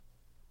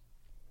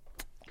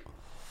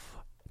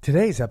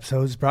Today's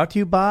episode is brought to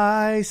you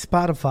by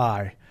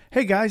Spotify.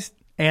 Hey guys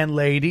and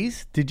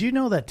ladies, did you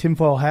know that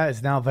Tinfoil Hat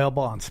is now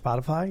available on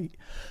Spotify?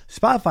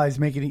 Spotify is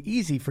making it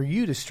easy for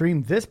you to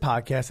stream this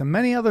podcast and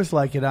many others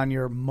like it on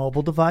your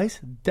mobile device,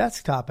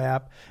 desktop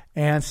app,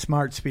 and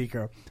smart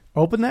speaker.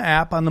 Open the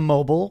app on the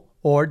mobile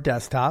or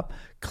desktop,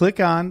 click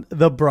on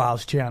the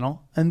Browse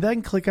channel, and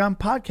then click on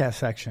Podcast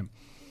section.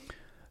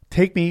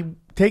 Take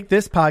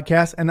this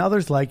podcast and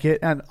others like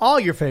it and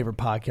all your favorite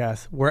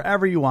podcasts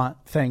wherever you want,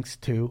 thanks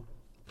to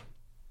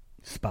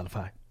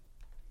Spotify.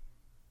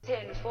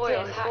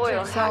 Tinfoil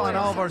Hat. On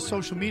all of our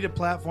social media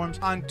platforms,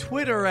 on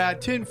Twitter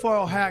at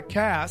Tinfoil Hat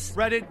Cast,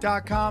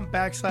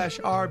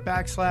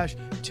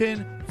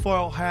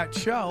 reddit.com/r/Tinfoil Hat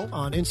Show,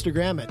 on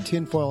Instagram at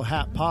Tinfoil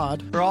Hat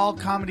Pod, or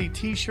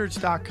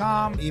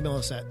allcomedyt-shirts.com. Email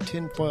us at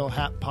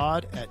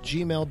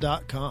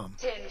tinfoilhatpod@gmail.com.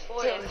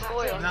 Tinfoil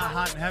I'm not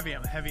hot and heavy,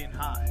 I'm heavy and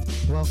hot.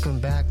 Welcome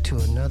back to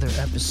another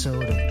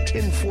episode of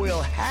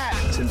Tinfoil Hat.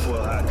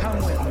 Tinfoil Hat.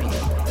 Come with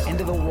me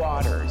into the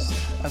waters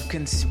of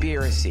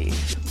conspiracy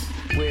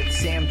with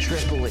Sam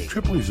Tripoli.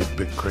 Tripoli's a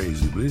bit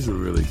crazy, but he's a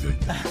really good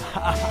guy.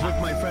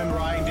 With my friend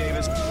Ryan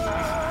Davis.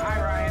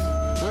 Hi, Ryan.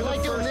 We're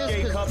like doing this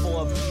Gay couple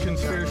of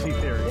conspiracy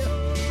theories.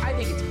 I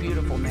think it's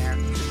beautiful, man.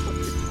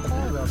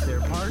 Hold up there,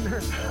 partner.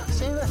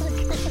 Say that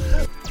again.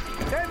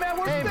 Hey man,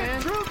 where's Hey, the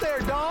man. truth there,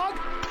 dog?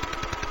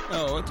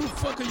 Oh, what the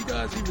fuck are you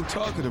guys even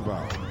talking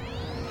about?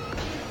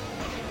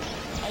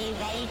 Are you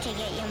ready to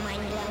get your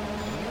mind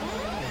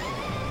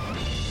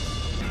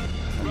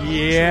blown?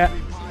 Yeah.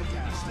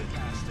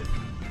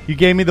 You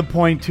gave me the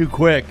point too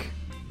quick.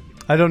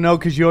 I don't know,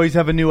 because you always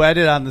have a new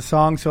edit on the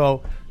song,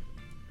 so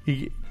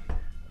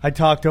I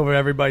talked over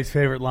everybody's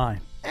favorite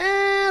line.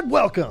 And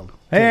welcome.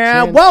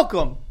 And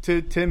welcome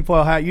to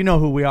Tinfoil Hat. You know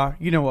who we are.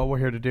 You know what we're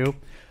here to do.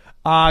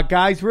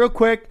 Guys, real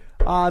quick,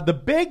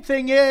 the big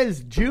thing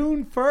is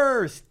June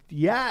 1st.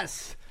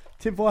 Yes,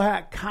 Tinfoil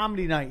Hat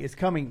Comedy Night is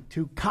coming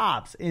to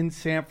Cobb's in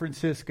San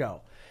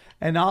Francisco.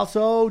 And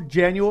also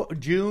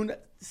June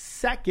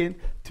 2nd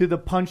to the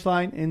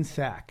Punchline in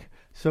Sac.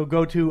 So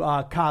go to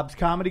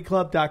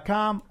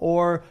cobbscomedyclub.com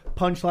or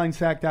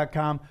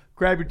punchlinesac.com.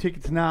 Grab your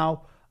tickets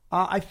now.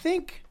 I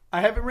think I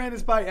haven't ran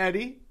this by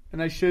Eddie,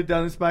 and I should have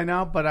done this by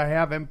now, but I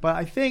haven't. But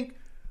I think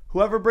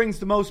whoever brings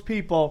the most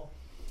people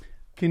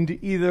can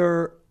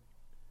either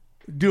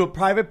do a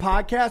private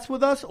podcast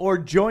with us or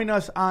join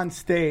us on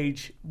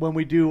stage when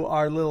we do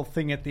our little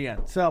thing at the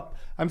end. So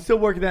I'm still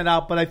working that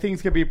out, but I think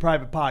it's going to be a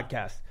private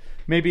podcast.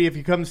 Maybe if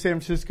you come to San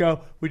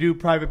Francisco, we do a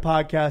private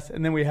podcast,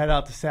 and then we head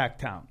out to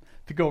Sacktown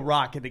to go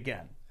rock it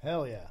again.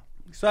 Hell yeah.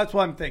 So that's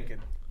what I'm thinking.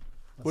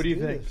 What do you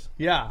think? this.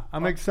 Yeah,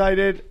 I'm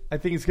excited. I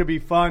think it's going to be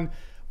fun.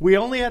 We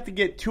only have to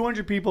get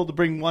 200 people to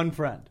bring one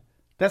friend.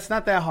 That's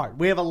not that hard.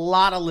 We have a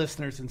lot of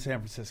listeners in San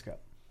Francisco.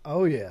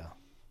 Oh, yeah.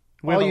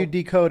 We All have you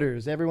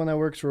decoders, everyone that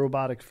works for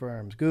robotics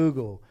firms,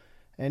 Google,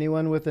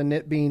 anyone with a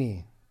knit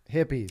beanie,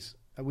 hippies.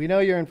 We know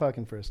you're in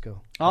fucking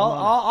Frisco.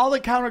 all the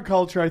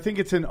counterculture, I think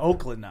it's in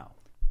Oakland now.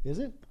 Is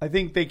it? I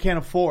think they can't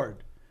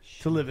afford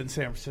to live in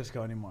San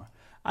Francisco anymore.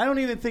 I don't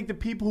even think the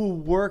people who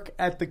work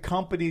at the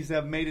companies that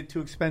have made it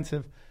too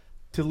expensive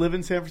to live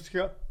in San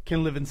Francisco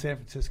can live in San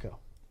Francisco.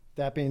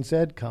 That being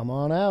said, come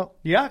on out.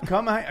 Yeah,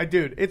 come on.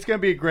 Dude, it's going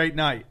to be a great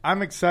night.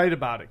 I'm excited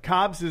about it.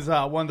 Cobb's is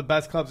one of the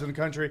best clubs in the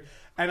country,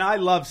 and I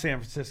love San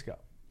Francisco.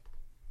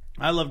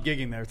 I love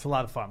gigging there. It's a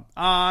lot of fun.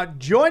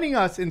 Joining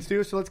us in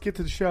studio, so let's get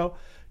to the show.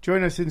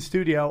 Join us in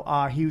studio.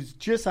 He was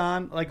just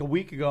on like a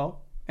week ago,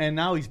 and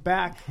now he's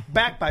back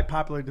by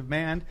popular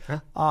demand.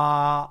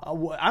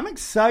 I'm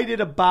excited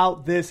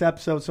about this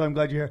episode, so I'm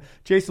glad you're here.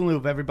 Jason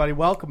Louv, everybody,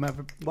 welcome.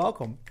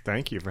 Welcome.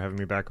 Thank you for having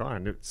me back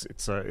on. It's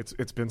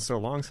been so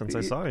long since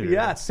I saw you.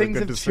 Yeah, it's so things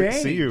good have to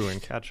changed. see you and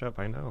catch up.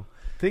 I know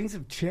Things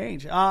have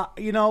changed.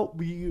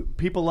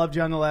 People loved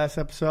you on the last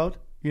episode.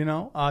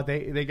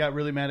 They got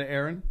really mad at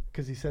Aaron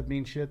because he said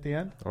mean shit at the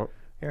end. Oh.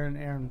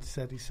 Aaron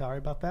said he's sorry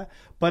about that.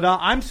 But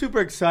I'm super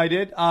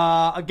excited.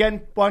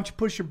 Again, why don't you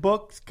push your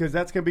books, because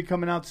that's going to be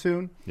coming out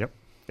soon. Yep.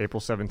 April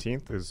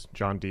 17th is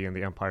John Dee and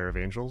the Empire of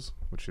Angels,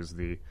 which is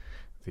the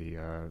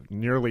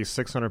nearly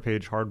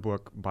 600-page hard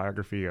book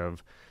biography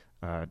of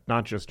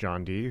not just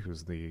John Dee,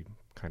 who's the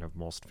kind of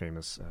most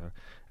famous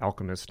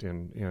alchemist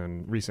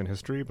in recent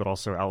history, but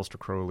also Aleister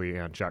Crowley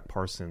and Jack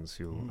Parsons,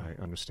 who I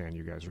understand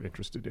you guys are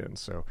interested in.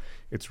 So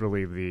it's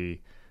really the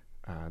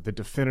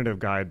definitive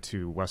guide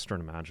to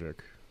Western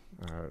magic,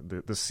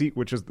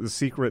 which is the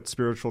secret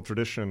spiritual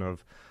tradition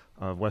of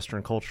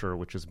Western culture,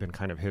 which has been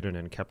kind of hidden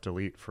and kept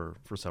elite for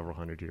several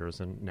hundred years,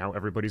 and now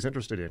everybody's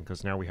interested in,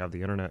 because now we have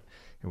the internet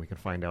and we can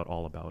find out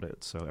all about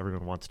it. So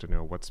everyone wants to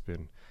know what's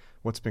been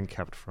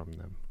kept from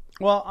them.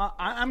 Well,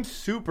 I'm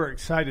super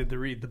excited to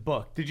read the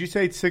book. Did you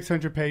say it's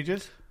 600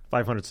 pages?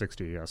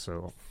 560, yeah,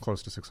 so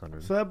close to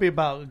 600. So that'll be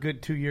about a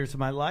good 2 years of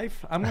my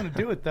life. I'm going to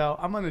do it, though.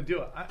 I'm going to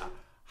do it.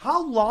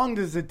 How long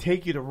does it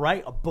take you to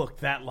write a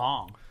book that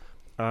long?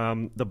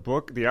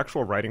 The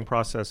actual writing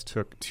process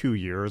took 2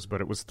 years,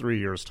 but it was 3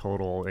 years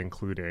total,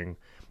 including,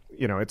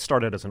 it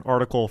started as an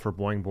article for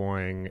Boing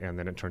Boing, and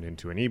then it turned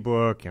into an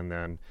ebook, and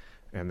then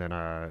And then,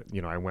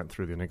 I went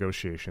through the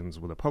negotiations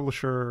with a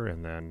publisher,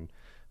 and then,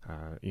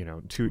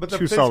 two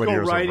solid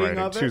years of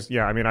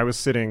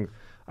writing.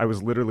 I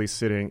was literally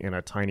sitting in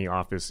a tiny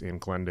office in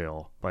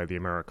Glendale by the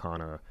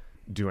Americana,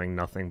 doing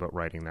nothing but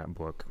writing that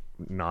book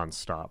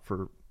nonstop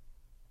for,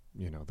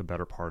 the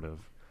better part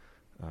of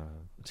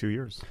 2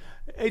 years.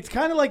 It's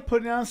kind of like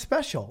putting out a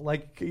special.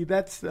 Like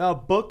that's a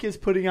book is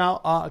putting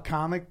out a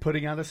comic,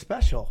 putting out a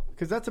special,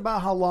 because that's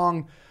about how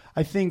long.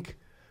 I think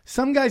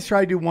some guys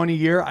try to do one a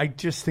year. I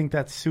just think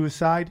that's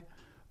suicide.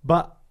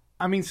 But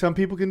I mean, some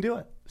people can do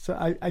it. So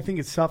I think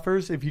it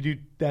suffers if you do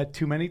that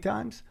too many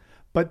times.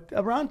 But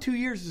around 2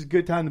 years is a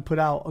good time to put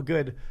out a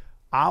good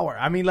hour.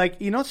 I mean, like,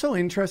 what's so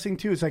interesting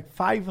too? It's like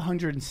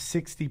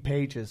 560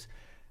 pages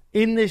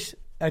in this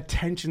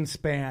attention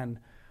span,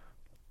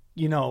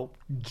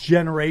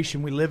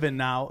 generation we live in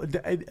now.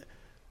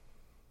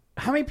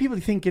 How many people do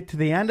you think get to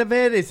the end of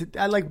it? Is it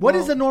what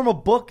is the normal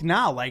book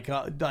now? Like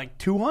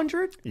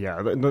 200?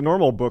 Yeah, the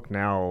normal book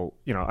now.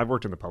 I've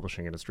worked in the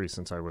publishing industry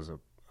since I was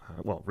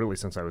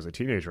since I was a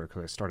teenager,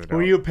 because I started out.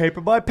 Were you a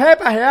paperboy?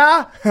 Paper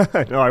here?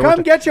 No,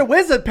 Come get your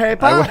wizard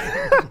paper.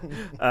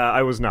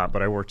 I was not,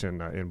 but I worked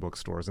in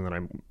bookstores, and then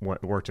I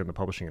worked in the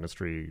publishing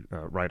industry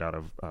right out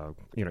of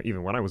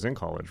even when I was in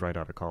college, right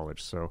out of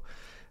college. So.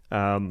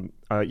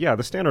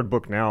 The standard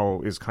book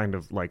now is kind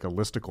of like a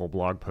listicle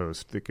blog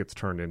post that gets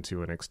turned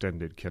into an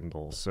extended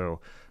Kindle. So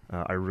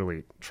I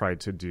really tried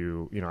to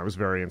do, I was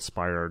very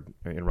inspired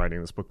in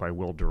writing this book by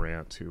Will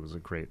Durant, who was a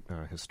great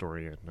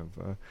historian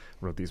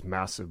wrote these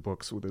massive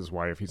books with his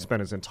wife. He spent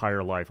his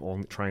entire life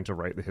only trying to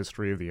write the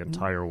history of the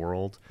entire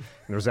world. And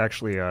there's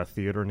actually a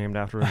theater named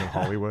after him in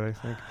Hollywood, I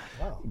think.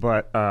 Wow.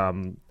 But,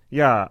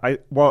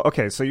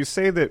 so you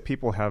say that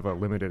people have a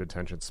limited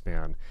attention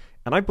span.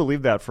 And I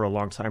believed that for a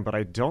long time, but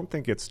I don't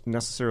think it's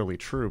necessarily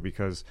true,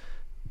 because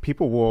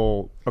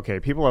people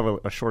have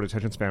a short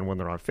attention span when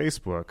they're on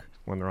Facebook,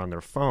 when they're on their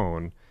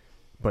phone,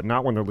 but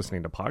not when they're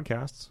listening to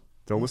podcasts.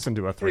 They'll listen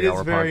to a 3-hour podcast. It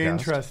is very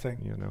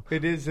interesting.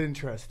 It is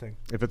interesting.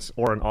 If it's,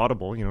 or an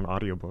Audible, an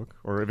audiobook,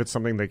 or if it's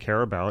something they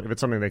care about, if it's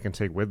something they can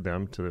take with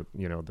them to,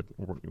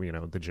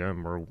 the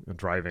gym or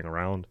driving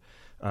around,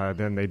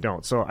 then they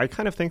don't. So I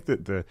kind of think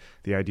that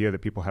the idea that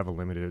people have a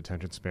limited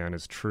attention span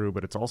is true,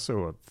 but it's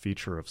also a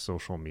feature of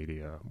social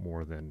media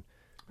more than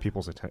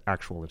people's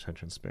actual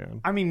attention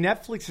span. I mean,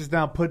 Netflix is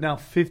now putting out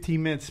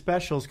 15-minute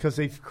specials because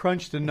they've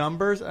crunched the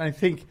numbers, and I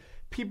think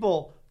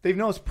they've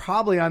noticed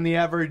probably on the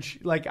average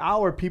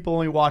hour, people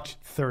only watch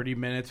 30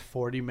 minutes,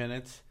 40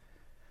 minutes.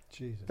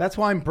 Jesus. That's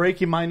why I'm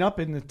breaking mine up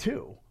into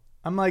two.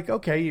 I'm like,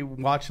 okay, you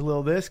watch a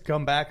little of this,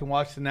 come back and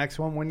watch the next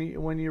one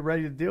when you're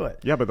ready to do it.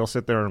 Yeah, but they'll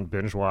sit there and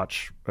binge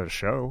watch a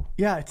show.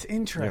 Yeah, it's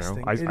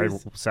interesting. I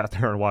sat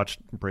there and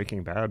watched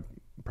Breaking Bad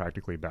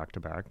practically back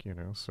to back,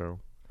 so.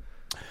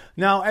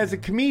 Now, as a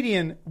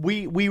comedian,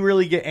 we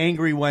really get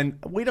angry when,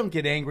 we don't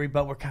get angry,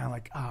 but we're kind of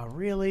like, oh,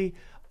 really?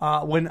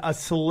 When a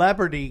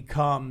celebrity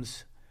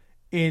comes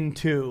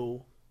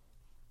into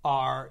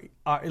our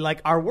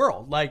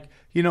world,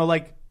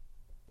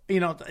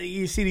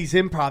 you see these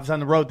improvs on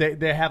the road.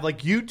 They have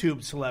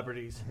YouTube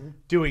celebrities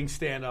doing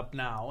stand up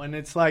now, and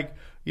it's like,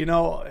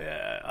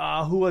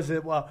 who was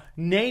it? Well,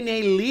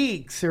 Nene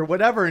Leakes or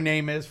whatever her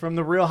name is from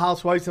the Real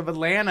Housewives of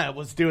Atlanta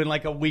was doing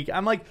a week.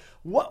 I'm like,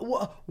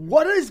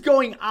 what is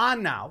going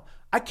on now?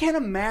 I can't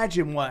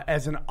imagine what,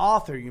 as an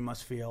author, you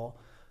must feel,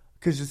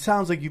 because it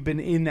sounds like you've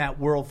been in that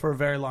world for a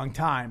very long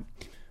time,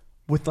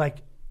 with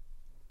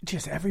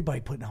just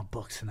everybody putting out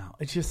books now.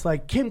 It's just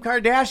like Kim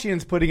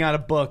Kardashian's putting out a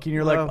book, and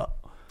you're like.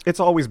 It's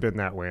always been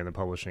that way in the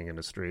publishing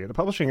industry. The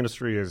publishing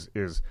industry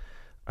is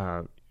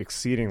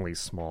exceedingly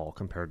small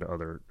compared to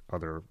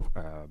other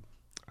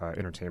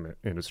entertainment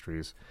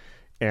industries,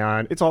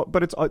 and it's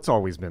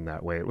always been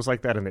that way. It was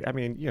like that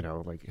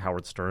like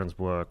Howard Stern's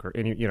book, or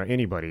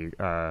anybody.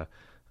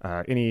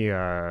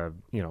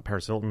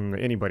 Paris Hilton,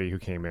 anybody who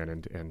came in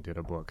and did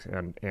a book.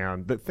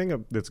 And the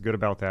thing that's good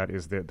about that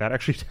is that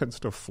actually tends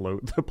to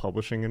float the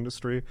publishing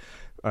industry.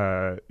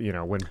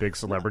 When big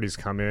celebrities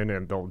come in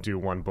and they'll do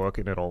one book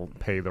and it'll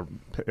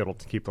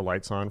keep the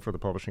lights on for the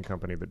publishing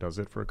company that does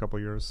it for a couple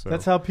of years. So,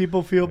 that's how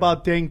people feel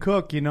about Dane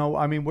Cook.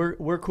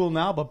 We're cool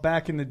now, but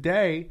back in the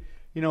day,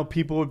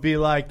 people would be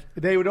like,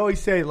 they would always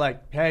say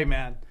hey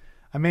man,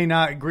 I may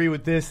not agree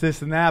with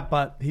this, and that,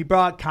 but he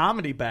brought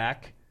comedy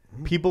back.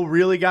 People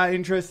really got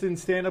interested in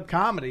stand-up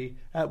comedy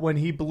when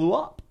he blew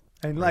up.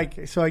 And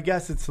so I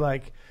guess it's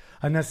like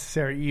a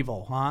necessary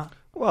evil, huh?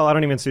 Well, I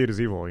don't even see it as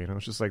evil.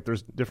 It's just like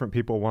there's different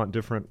people want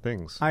different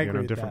things. I agree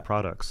with different that.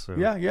 Products. So.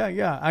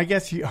 Yeah. I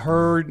guess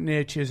her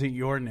niche isn't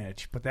your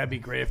niche, but that'd be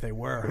great if they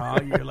were,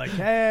 huh? You're like,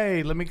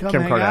 hey, let me come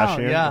Kim hang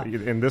Kardashian, out. Yeah.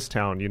 In this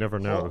town, you never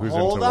know who's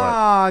into what. Hold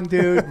on,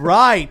 dude.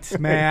 Right,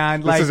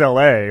 man. This is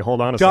L.A. Hold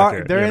on a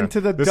second. They're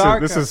into the this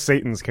dark. This is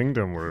Satan's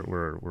kingdom.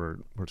 We're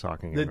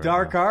talking the about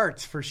dark now.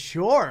 arts for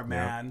sure,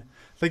 man. Yeah.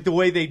 Like the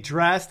way they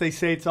dress. They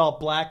say it's all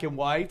black and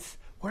whites.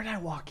 Where did I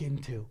walk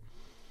into?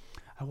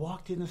 I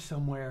walked into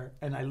somewhere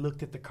and I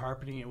looked at the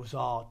carpeting. It was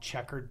all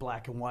checkered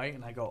black and white.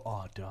 And I go,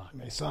 oh, dog.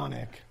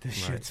 Masonic. This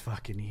shit's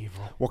fucking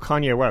evil. Well,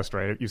 Kanye West,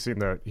 right? You've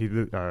seen he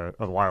did a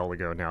while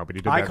ago now, but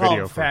he did I that call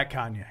video him Fat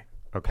Kanye.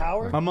 Okay.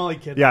 Power? I'm only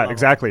kidding. Yeah,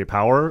 exactly.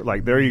 Power.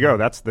 Like, there you go.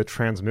 That's the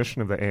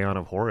transmission of the Aeon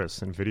of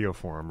Horus in video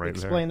form right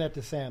there. Explain that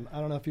to Sam. I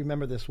don't know if you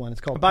remember this one.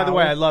 It's called By the Power.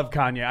 way, I love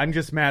Kanye. I'm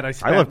just mad. I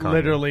spent love Kanye.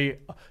 literally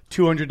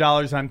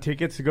 $200 on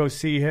tickets to go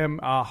see him.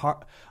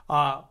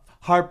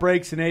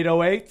 Heartbreaks and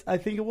 808, I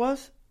think it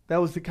was. That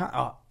was the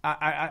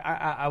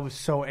I was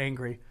so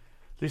angry.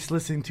 Just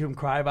listening to him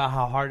cry about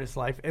how hard his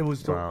life. It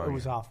was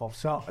awful.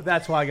 So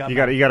that's why I got.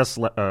 You got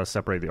to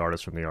separate the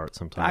artist from the art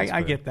sometimes.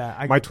 I get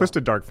that. My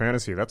Twisted Dark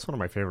Fantasy. That's one of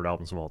my favorite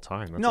albums of all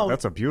time.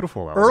 That's a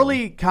beautiful album.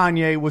 Early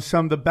Kanye was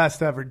some of the best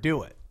to ever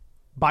do it,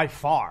 by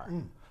far.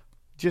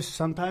 Just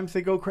sometimes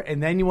they go crazy,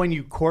 and then when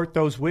you court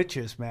those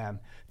witches, man,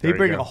 they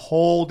bring a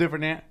whole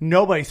different.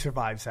 Nobody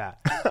survives that.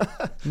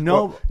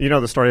 No, well, you know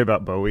the story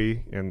about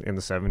Bowie in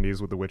the 70s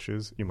with the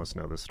witches. You must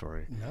know this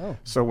story. No.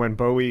 So when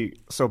Bowie,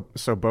 so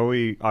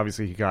Bowie,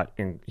 obviously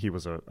he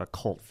was a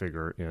cult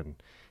figure in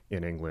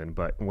England,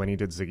 but when he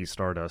did Ziggy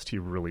Stardust, he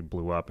really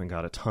blew up and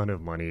got a ton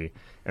of money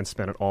and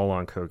spent it all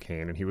on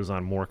cocaine. And he was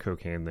on more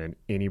cocaine than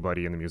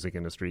anybody in the music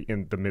industry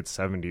in the mid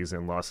 70s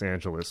in Los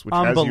Angeles, which,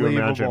 as you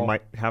imagine,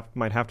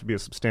 might have to be a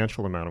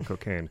substantial amount of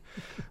cocaine.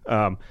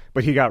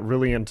 But he got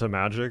really into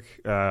magic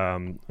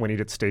when he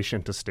did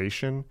Station to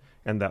Station,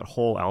 and that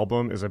whole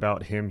album is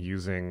about him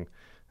using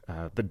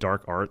the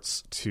dark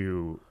arts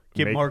to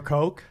get more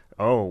coke.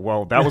 Oh,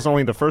 well, that was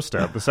only the first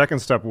step. The second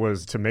step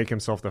was to make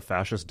himself the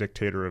fascist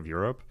dictator of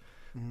Europe.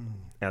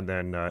 And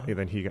then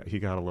he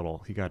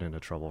got into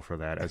trouble for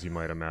that, as you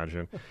might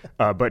imagine.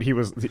 But he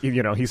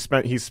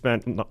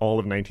spent all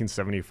of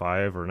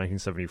 1975 or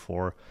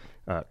 1974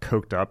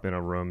 coked up in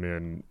a room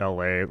in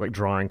L.A., like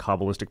drawing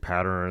Kabbalistic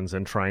patterns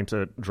and trying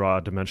to draw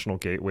dimensional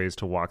gateways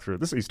to walk through.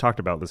 He's talked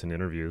about this in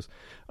interviews,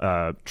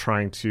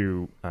 trying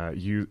to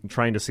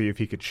see if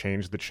he could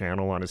change the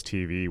channel on his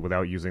TV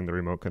without using the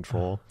remote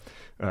control.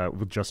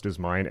 With just his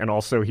mind. And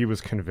also he was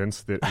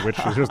convinced that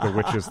here's the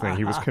witches thing.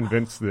 He was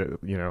convinced that,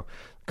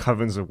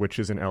 covens of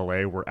witches in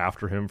LA were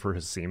after him for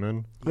his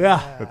semen.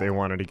 Yeah. That they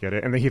wanted to get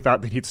it. And then he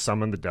thought that he'd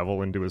summon the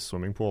devil into his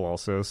swimming pool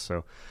also.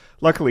 So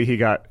luckily he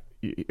got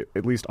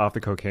at least off the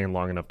cocaine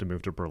long enough to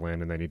move to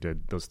Berlin, and then he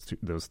did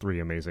those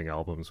three amazing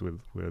albums with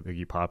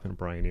Iggy Pop and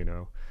Brian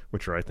Eno,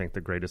 which are, I think,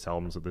 the greatest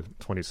albums of the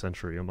 20th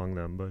century among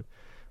them.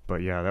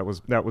 But yeah, that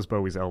was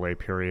Bowie's LA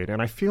period,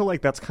 and I feel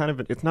like that's kind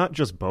of it's not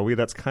just Bowie.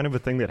 That's kind of a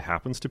thing that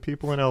happens to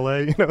people in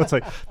LA. It's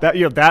like that.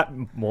 That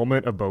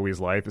moment of Bowie's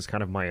life is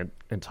kind of my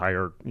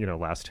entire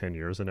last 10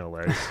 years in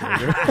LA.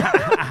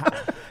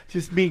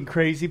 Just meeting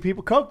crazy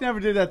people. Coke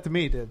never did that to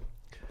me, dude.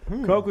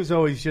 Coke was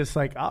always just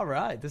like, all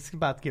right, this is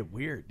about to get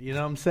weird. You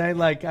know what I'm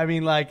saying? I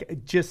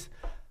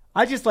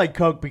just like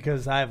Coke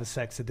because I have a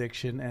sex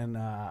addiction, and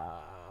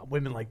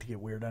women like to get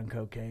weird on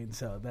cocaine,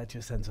 so that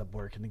just ends up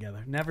working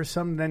together. Never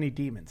summoned any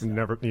demons. You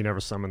never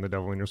summoned the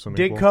devil in your swimming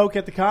pool? Did Coke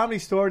at the Comedy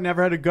Store.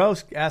 Never had a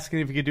ghost asking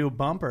if you could do a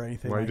bump or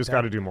anything. Well, you just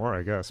got to do more,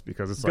 I guess,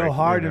 because it's go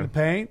hard in the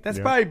paint. That's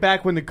probably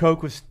back when the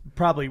Coke was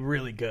probably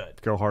really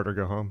good. Go hard or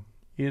go home.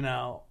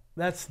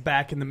 That's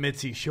back in the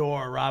Mitzi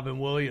Shore, Robin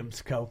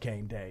Williams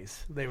cocaine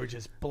days. They were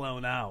just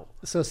blown out.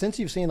 So since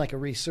you've seen like a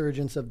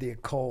resurgence of the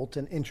occult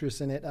and interest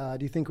in it, do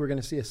you think we're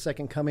going to see a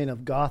second coming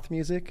of goth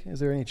music?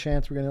 Is there any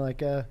chance we're going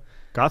to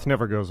Goth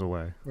never goes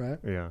away. Right?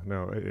 Yeah.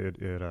 No,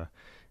 it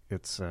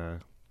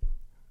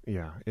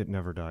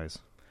never dies.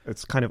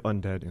 It's kind of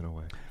undead in a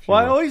way. Well,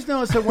 I always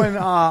noticed that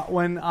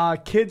when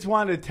kids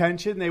wanted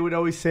attention, they would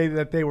always say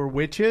that they were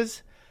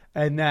witches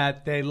and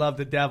that they loved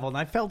the devil. And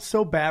I felt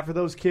so bad for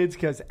those kids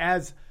because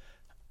as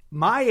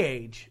my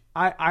age,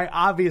 I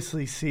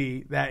obviously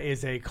see that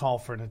is a call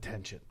for an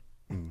attention.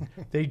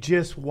 They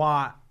just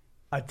want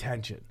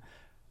attention.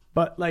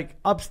 But like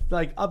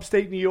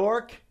upstate New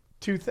York,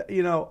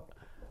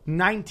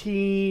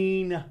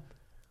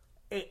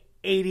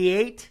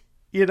 1988,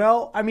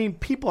 I mean,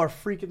 people are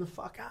freaking the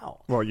fuck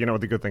out. Well,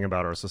 the good thing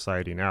about our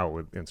society now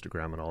with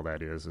Instagram and all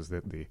that is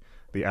that the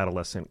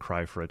adolescent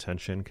cry for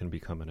attention can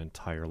become an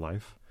entire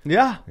life.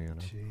 Yeah.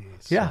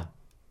 Jeez. Yeah.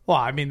 Well,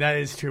 I mean, that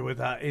is true with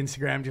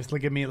Instagram. Just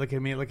look at me, look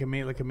at me, look at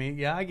me, look at me.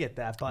 Yeah, I get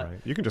that. But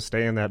right. You can just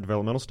stay in that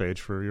developmental stage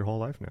for your whole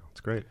life now.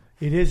 It's great.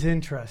 It is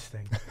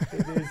interesting.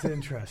 It is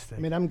interesting.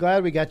 I mean, I'm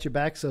glad we got you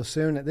back so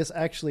soon. This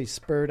actually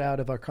spurred out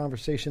of our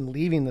conversation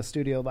leaving the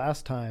studio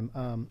last time.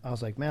 I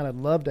was like, man, I'd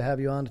love to have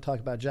you on to talk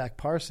about Jack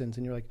Parsons.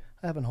 And you're like,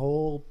 I have a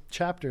whole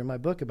chapter in my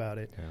book about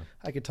it. Yeah.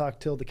 I could talk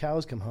till the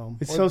cows come home.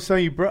 It's so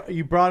you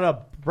brought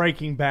up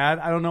Breaking Bad.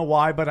 I don't know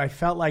why, but I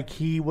felt like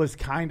he was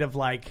kind of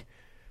like,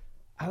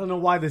 I don't know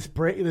why this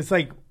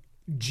like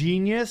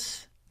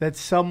genius that's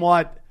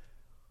somewhat,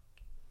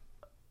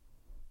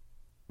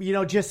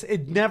 just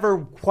it never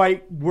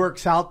quite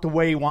works out the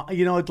way he wants.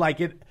 It's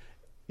like it.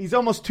 He's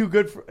almost too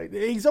good for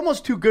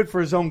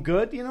his own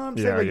good. You know what I'm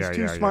saying? Yeah, like he's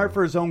too smart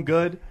for his own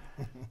good,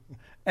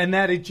 and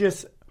that it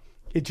just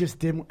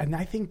didn't. And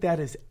I think that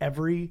is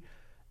every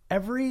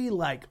every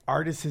like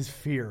artist's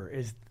fear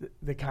is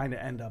they kind of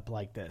end up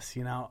like this,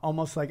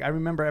 almost like I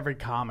remember every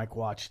comic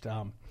watched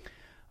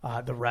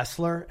The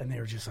Wrestler, and they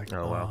were just like,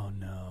 oh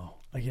no.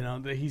 Like,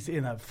 he's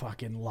in a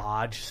fucking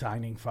lodge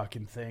signing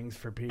fucking things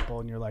for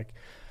people, and you're like,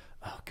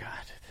 oh God,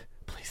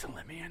 please don't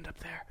let me end up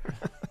there.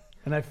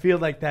 And I feel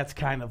like that's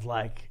kind of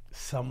like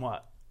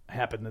somewhat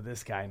happened to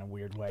this guy in a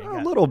weird way.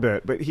 A little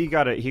bit, but he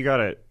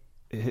only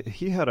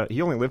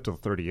lived till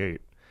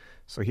 38.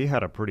 So he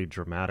had a pretty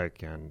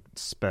dramatic and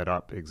sped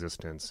up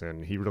existence,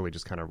 and he really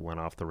just kind of went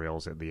off the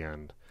rails at the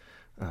end.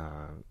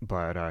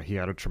 But he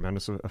had a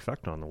tremendous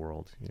effect on the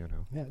world,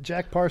 Yeah,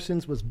 Jack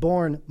Parsons was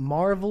born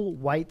Marvel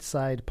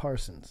Whiteside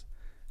Parsons.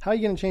 How are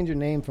you going to change your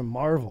name from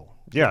Marvel?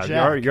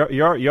 Yeah,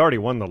 you already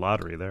won the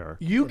lottery there.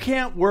 You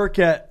can't work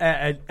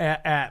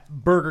at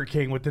Burger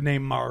King with the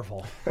name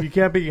Marvel. You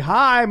can't be,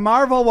 hi,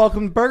 Marvel,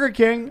 welcome to Burger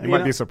King. You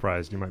might be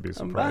surprised.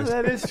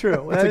 That is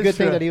true. It's a good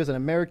thing that he was an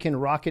American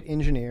rocket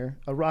engineer,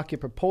 a rocket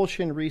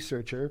propulsion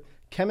researcher,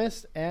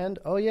 chemist, and,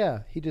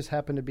 he just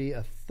happened to be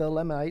a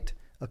Thelemite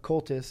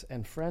occultist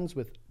and friends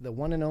with the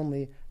one and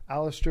only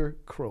Aleister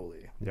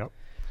Crowley. Yep.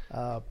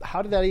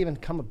 How did that even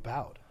come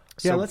about?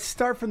 Yeah, let's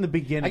start from the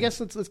beginning. I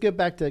guess let's get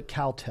back to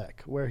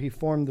Caltech, where he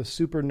formed the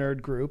super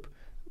nerd group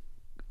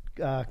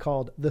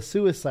called the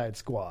Suicide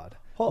Squad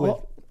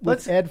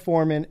with Ed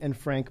Foreman and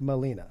Frank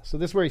Molina. So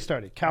this is where he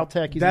started.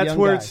 Caltech, he's a young guy. That's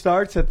where it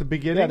starts, at the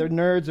beginning? Yeah, they're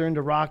nerds, they're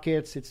into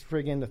rockets. It's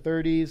friggin' the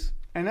 30s.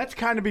 And that's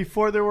kind of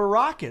before there were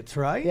rockets,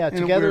 right? Yeah,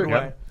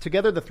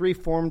 together the three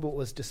formed what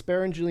was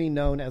disparagingly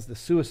known as the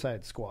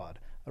Suicide Squad,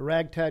 a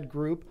ragtag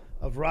group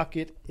of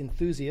rocket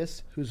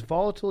enthusiasts whose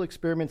volatile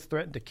experiments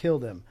threatened to kill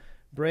them.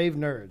 Brave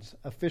nerds,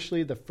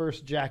 officially the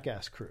first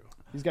Jackass crew.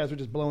 These guys were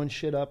just blowing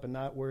shit up and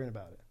not worrying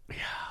about it. Yeah.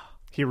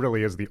 He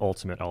really is the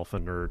ultimate alpha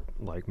nerd,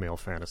 like male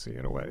fantasy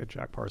in a way,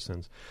 Jack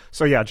Parsons.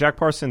 So yeah, Jack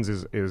Parsons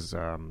was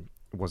a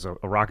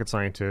rocket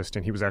scientist,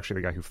 and he was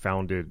actually the guy who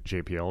founded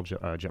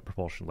JPL, Jet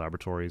Propulsion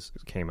Laboratories.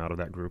 It came out of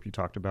that group you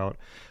talked about.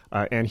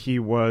 And he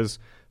was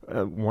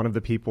one of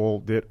the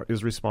people that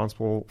is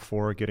responsible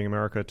for getting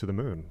America to the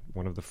moon,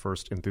 one of the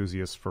first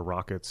enthusiasts for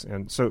rockets.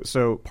 And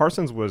so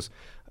Parsons was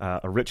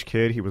a rich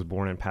kid. He was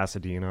born in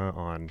Pasadena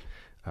on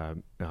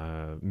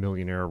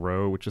Millionaire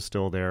Row, which is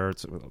still there.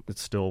 It's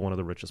still one of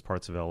the richest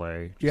parts of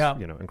L.A.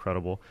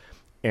 Incredible.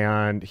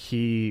 And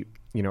he,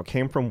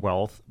 came from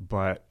wealth,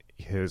 but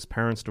his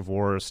parents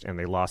divorced, and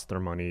they lost their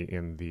money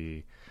in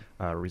the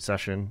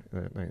recession,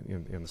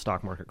 in the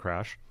stock market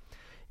crash.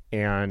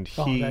 And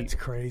that's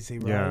crazy,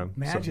 right? Yeah,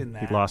 imagine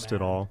that. He lost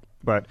it all.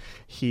 But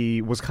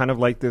he was kind of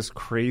like this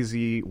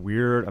crazy,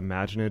 weird,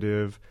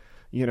 imaginative,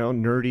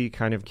 nerdy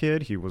kind of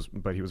kid. He was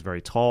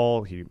very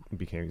tall. He's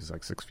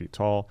like 6 feet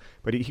tall.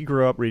 But he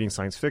grew up reading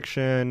science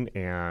fiction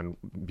and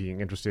being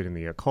interested in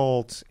the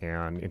occult,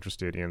 and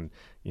interested in,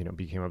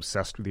 became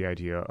obsessed with the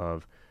idea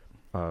of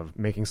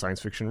making science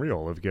fiction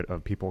real,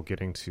 of people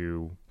getting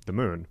to the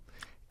moon.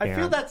 I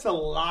feel that's a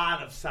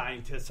lot of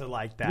scientists are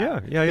like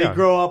that. Yeah. They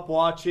grow up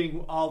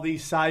watching all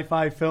these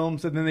sci-fi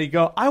films, and then they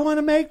go, I want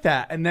to make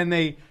that. And then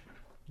they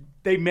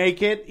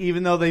make it,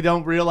 even though they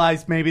don't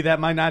realize maybe that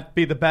might not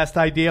be the best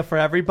idea for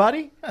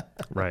everybody.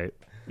 Right.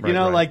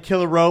 Like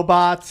killer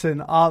robots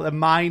and all the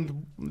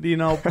mind,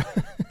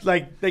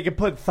 like they can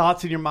put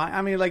thoughts in your mind.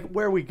 I mean, like,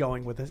 where are we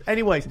going with this?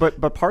 Anyways.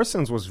 But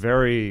Parsons was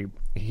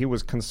he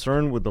was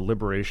concerned with the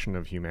liberation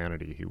of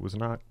humanity. He was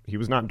not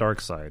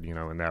dark side,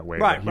 in that way.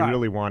 Right, but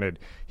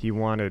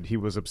he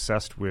was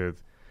obsessed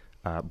with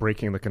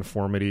breaking the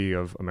conformity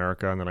of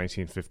America in the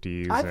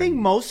 1950s. I think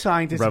most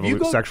scientists,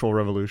 sexual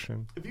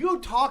revolution. If you go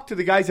talk to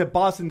the guys at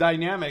Boston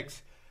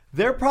Dynamics,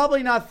 they're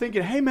probably not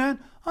thinking, hey man,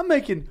 I'm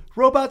making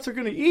robots are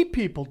going to eat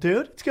people,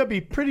 dude. It's going to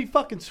be pretty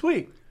fucking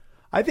sweet.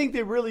 I think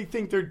they really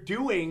think they're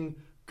doing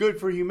good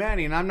for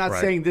humanity. And I'm not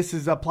saying this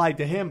is applied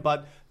to him,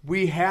 but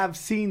we have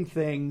seen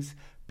things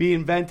be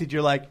invented.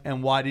 You're like,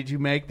 and why did you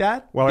make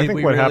that? Well, I think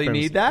we what really happens,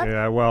 need that?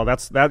 Yeah, well,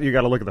 that's that. You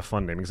got to look at the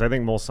funding, because I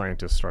think most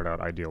scientists start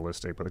out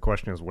idealistic, but the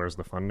question is, where's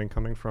the funding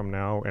coming from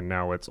now? And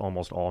now it's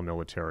almost all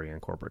military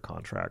and corporate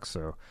contracts.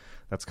 So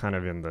that's kind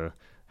of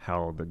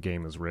how the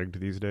game is rigged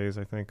these days,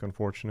 I think,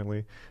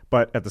 unfortunately.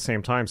 But at the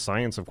same time,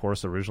 science, of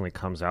course, originally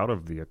comes out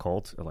of the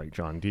occult, like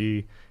John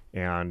Dee.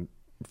 And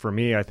for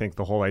me, I think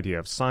the whole idea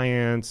of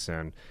science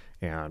and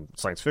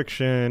science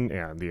fiction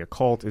and the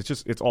occult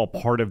it's all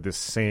part of this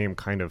same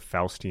kind of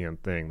Faustian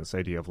thing, this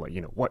idea of like,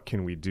 what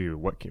can we do?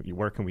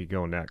 Where can we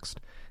go next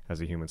as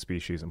a human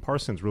species? And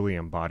Parsons really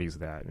embodies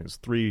that. And his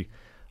three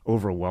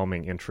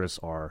overwhelming interests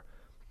are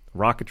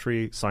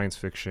rocketry, science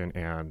fiction,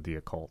 and the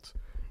occult.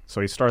 So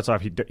he starts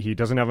off, he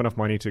doesn't have enough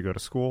money to go to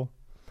school.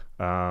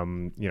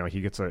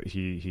 He gets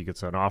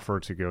an offer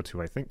to go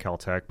to, I think,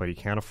 Caltech, but he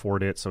can't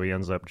afford it, so he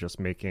ends up just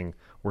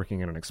working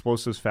in an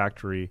explosives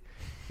factory.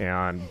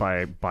 And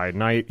by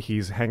night,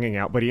 he's hanging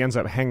out, but he ends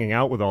up hanging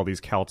out with all these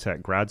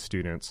Caltech grad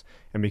students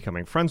and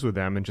becoming friends with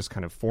them and just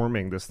kind of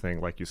forming this thing,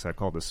 like you said,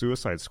 called the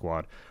Suicide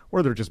Squad,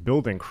 where they're just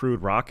building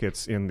crude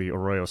rockets in the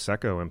Arroyo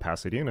Seco in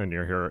Pasadena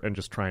near here and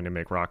just trying to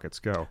make rockets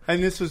go.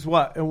 And this was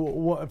what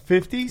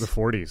 50s? The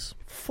 40s.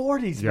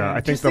 40s, Yeah, man. I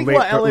think Just the think late,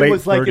 what LA late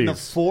was 30s. like in the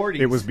 40s.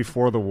 It was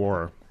before the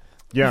war.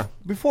 Yeah.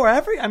 Before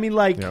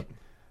Yep.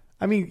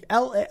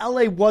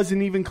 LA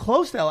wasn't even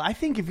close to LA. I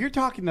think if you're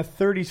talking the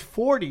 30s,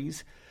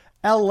 40s,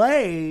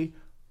 LA,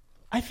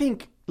 I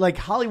think like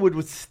Hollywood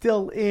was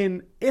still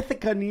in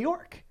Ithaca, New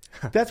York.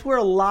 That's where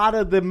a lot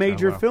of the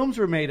major films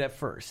were made at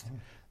first.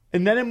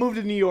 And then it moved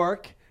to New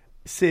York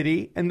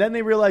City, and then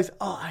they realized,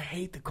 oh, I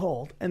hate the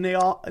cold. And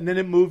then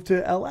it moved to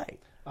LA.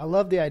 I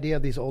love the idea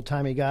of these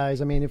old-timey guys.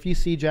 I mean, if you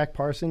see Jack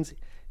Parsons,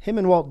 him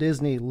and Walt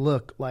Disney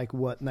look like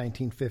what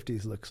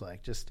 1950s looks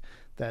like. Just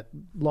that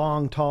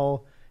long,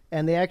 tall.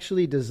 And they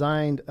actually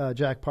designed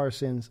Jack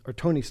Parsons, or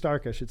Tony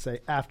Stark, I should say,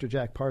 after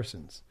Jack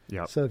Parsons.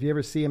 Yep. So if you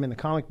ever see him in the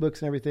comic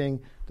books and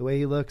everything, the way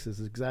he looks is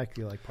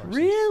exactly like Parsons.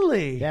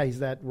 Really? Yeah, he's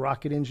that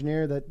rocket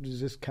engineer that is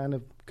just kind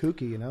of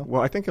kooky, you know?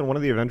 Well, I think in one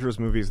of the Avengers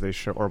movies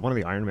or one of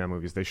the Iron Man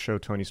movies, they show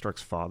Tony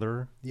Stark's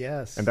father.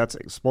 Yes. And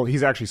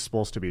he's actually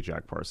supposed to be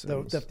Jack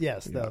Parsons.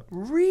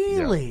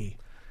 Really?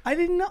 I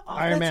didn't know. Oh,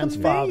 Iron that's Man's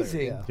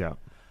amazing. father. Yeah.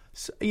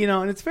 So,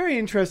 and it's very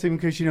interesting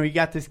because, you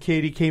got this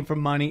kid, he came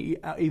from money,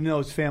 even though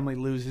his family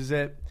loses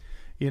it,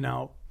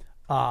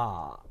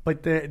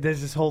 but there's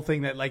this whole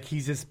thing that, like,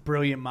 he's this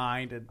brilliant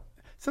mind. And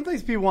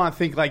sometimes people want to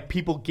think, like,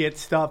 people get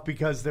stuff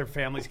because their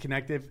family's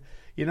connected.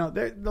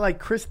 They're like,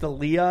 Chris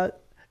D'Elia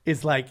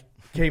is, like,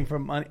 came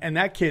from money. And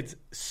that kid's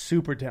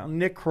super talented.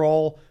 Nick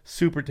Kroll,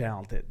 super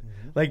talented.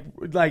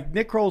 Mm-hmm. Like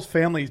Nick Kroll's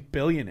family is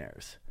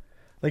billionaires,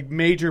 like,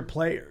 major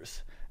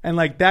players. And,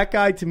 like, that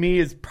guy, to me,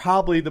 is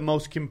probably the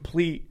most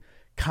complete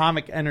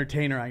comic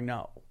entertainer I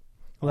know.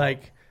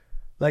 Like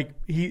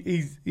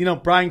he's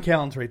Brian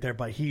Callen's right there,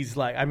 but he's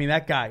like, I mean,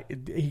 that guy,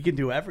 he can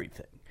do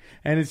everything.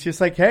 And it's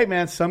just like, hey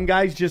man, some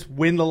guys just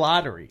win the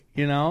lottery,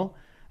 And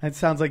it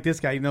sounds like this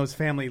guy, his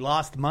family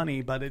lost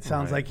money, but it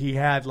sounds like he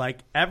had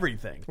like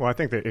everything. Well, I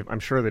think that I'm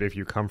sure that if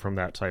you come from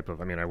that type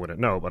of, I mean, I wouldn't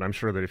know, but I'm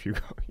sure that if you,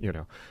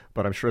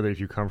 but I'm sure that if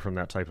you come from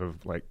that type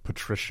of like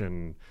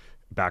patrician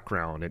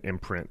background and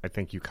imprint, I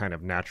think you kind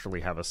of naturally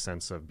have a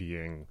sense of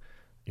being,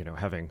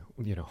 having,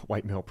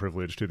 white male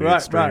privilege to the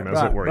extreme,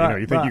 as it were.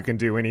 You think you can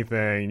do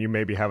anything. You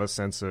maybe have a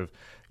sense of,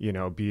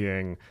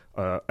 being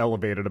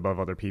elevated above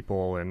other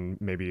people,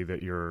 and maybe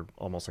that you're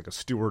almost like a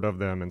steward of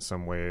them in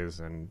some ways.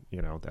 And,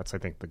 that's, I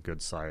think, the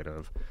good side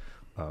of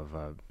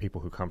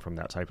people who come from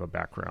that type of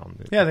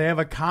background. Yeah, they have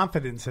a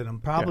confidence in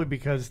them, probably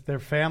because their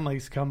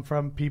families come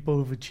from people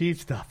who've achieved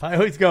stuff. I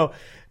always go,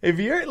 if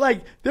you're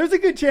like, there's a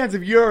good chance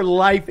if your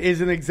life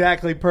isn't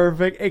exactly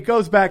perfect, it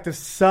goes back to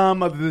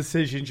some of the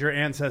decisions your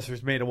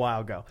ancestors made a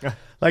while ago.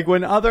 Like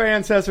when other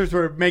ancestors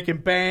were making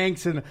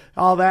banks and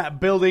all that,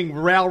 building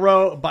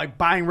by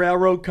buying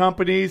railroad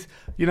companies,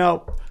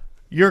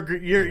 your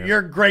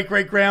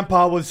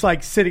great-great-grandpa was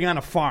like sitting on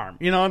a farm.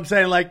 You know what I'm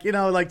saying?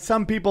 Like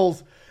some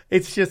people's,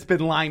 it's just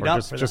been lined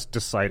up for just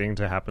deciding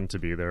to happen to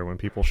be there when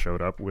people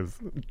showed up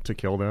to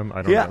kill them.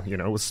 I don't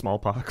know, with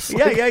smallpox.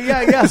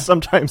 Yeah.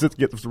 Sometimes it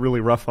gets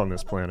really rough on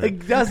this planet.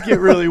 It does get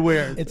really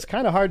weird. It's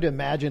kind of hard to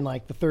imagine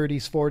like the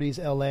 30s,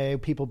 40s, LA,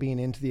 people being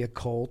into the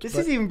occult. This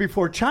is even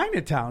before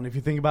Chinatown, if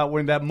you think about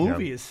when that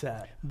movie is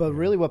set. But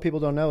really what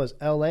people don't know is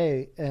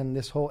LA and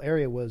this whole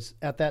area was,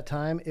 at that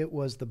time, it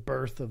was the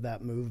birth of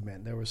that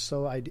movement. There was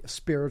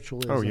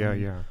spiritualism. Oh,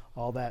 yeah.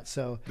 All that.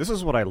 So this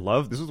is what I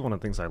love. This is one of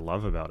the things I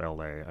love about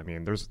LA. I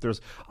mean,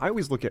 I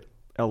always look at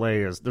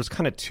LA as there's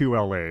kind of two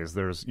LAs.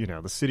 There's,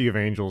 the city of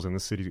angels and the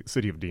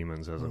city of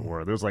demons, as it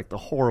were. There's like the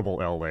horrible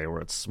LA where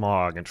it's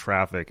smog and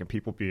traffic and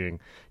people being,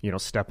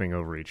 stepping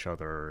over each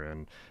other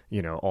and,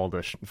 all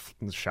the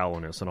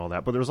shallowness and all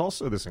that. But there's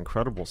also this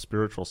incredible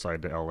spiritual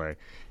side to LA.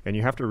 And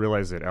you have to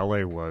realize that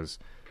LA was,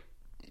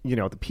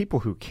 the people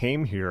who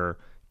came here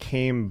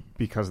came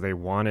because they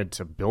wanted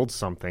to build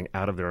something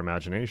out of their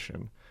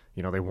imagination.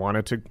 They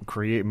wanted to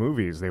create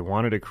movies. They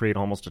wanted to create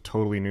almost a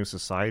totally new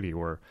society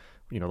where,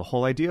 the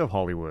whole idea of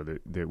Hollywood,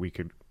 that we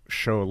could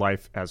show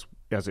life as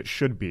it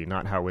should be,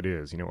 not how it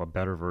is, a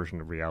better version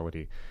of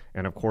reality.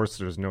 And of course,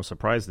 there's no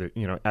surprise that,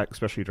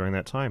 especially during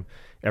that time,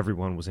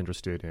 everyone was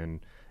interested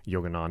in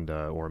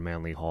Yogananda or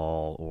Manly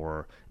Hall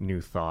or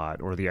New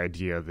Thought or the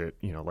idea that,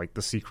 like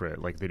The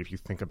Secret, like that if you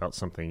think about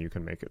something, you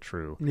can make it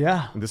true.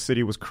 Yeah. And this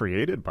city was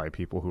created by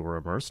people who were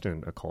immersed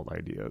in occult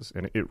ideas.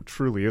 And it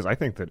truly is. I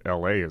think that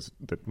LA is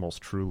the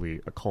most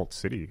truly occult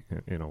city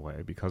in a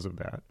way because of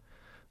that.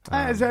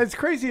 As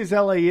crazy as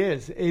LA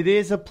is, it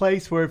is a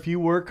place where if you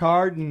work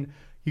hard and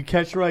you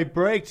catch the right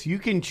breaks, you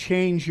can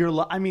change your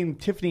life. I mean,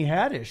 Tiffany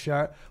Haddish,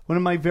 one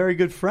of my very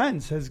good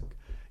friends, has,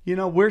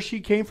 where she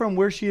came from,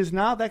 where she is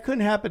now, that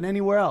couldn't happen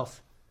anywhere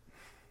else.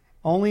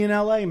 Only in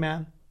LA,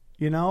 man.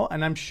 And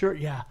I'm sure,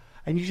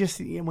 And you just,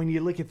 when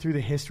you look at through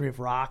the history of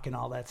rock and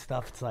all that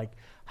stuff, it's like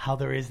how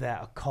there is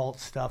that occult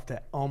stuff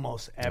to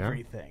almost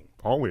everything.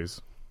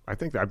 Always. I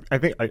think that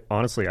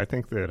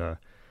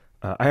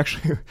I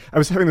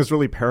was having this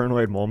really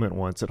paranoid moment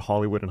once at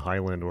Hollywood and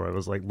Highland where I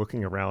was like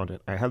looking around and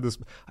I had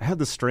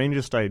the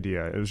strangest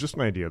idea. It was just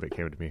an idea that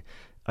came to me.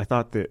 I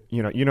thought that,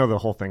 you know the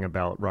whole thing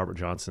about Robert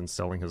Johnson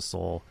selling his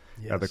soul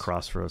at the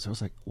Crossroads. I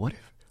was like, what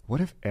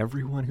if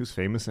everyone who's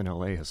famous in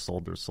LA has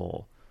sold their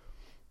soul?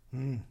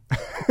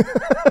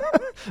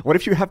 What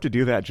if you have to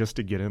do that just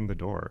to get in the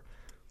door?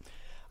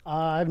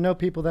 I know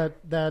people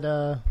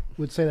that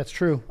would say that's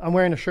true. I'm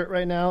wearing a shirt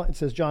right now. It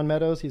says John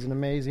Meadows. He's an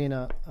amazing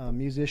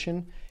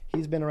musician.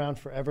 He's been around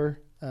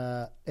forever,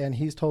 and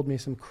he's told me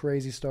some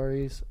crazy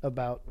stories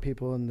about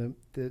people in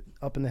the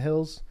up in the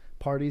hills,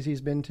 parties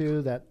he's been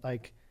to that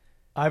like.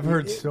 I've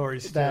heard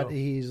stories that too.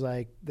 He's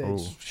like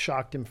that's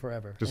shocked him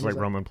forever. Just like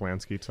Roman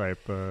Polanski type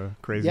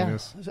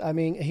craziness. Yeah, I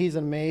mean, he's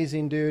an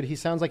amazing dude. He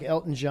sounds like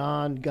Elton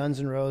John, Guns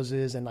N'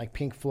 Roses, and like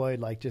Pink Floyd,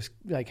 like just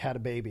like had a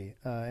baby.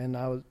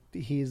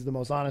 He's the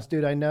most honest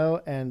dude I know.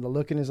 And the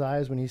look in his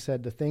eyes when he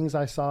said the things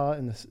I saw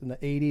in the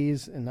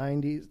 80s and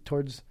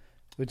 90s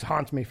which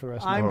haunts me for the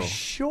rest of my life. I'm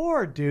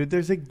sure, dude.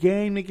 There's a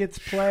game that gets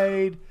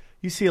played.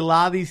 You see a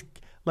lot of these.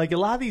 Like a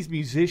lot of these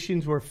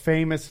musicians were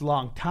famous a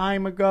long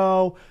time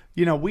ago.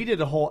 You know, we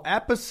did a whole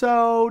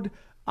episode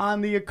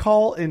on the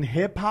occult in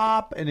hip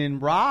hop and in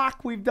rock.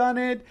 We've done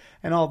it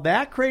and all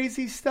that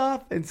crazy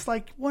stuff. It's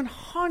like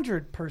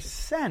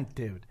 100%,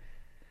 dude.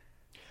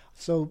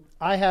 So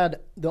I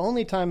had the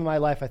only time in my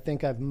life I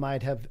think I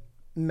might have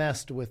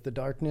messed with the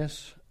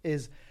darkness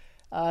is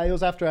it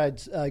was after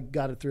I'd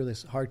got it through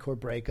this hardcore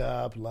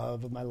breakup,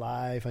 love of my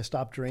life. I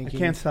stopped drinking. I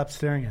can't stop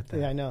staring at that.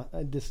 Yeah, I know.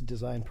 This is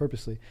designed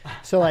purposely.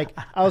 So, like,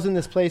 I was in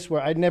this place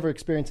where I'd never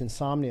experienced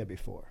insomnia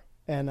before.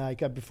 And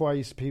before I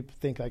used to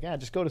think, like,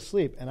 just go to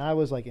sleep. And I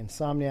was, like,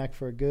 insomniac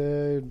for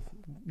going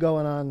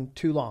on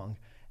too long.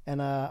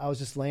 And I was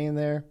just laying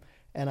there,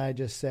 and I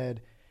just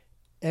said,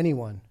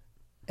 anyone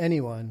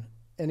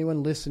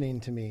listening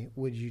to me,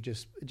 would you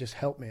just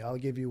help me? I'll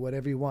give you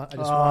whatever you want.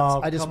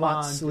 I just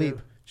want sleep.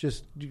 Dude.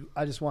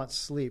 I just want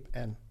sleep,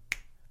 and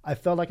I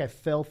felt like I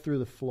fell through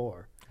the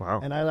floor.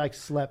 Wow! And I like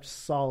slept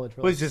solid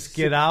for. Was just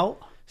get out?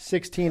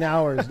 16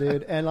 hours,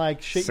 dude, and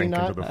like shit you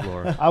not. Into the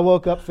floor. I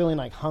woke up feeling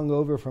like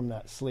hungover from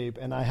that sleep,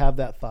 and I have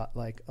that thought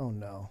like, oh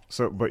no.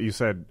 So, but you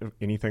said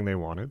anything they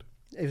wanted.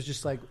 It was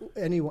just like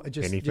anyone,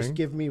 just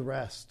give me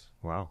rest.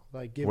 Wow!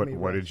 Like give what, me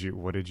what rest.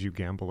 did you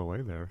gamble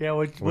away there? Yeah,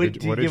 what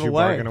did you give away?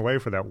 bargain away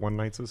for that one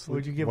night's sleep? What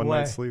did you give one away?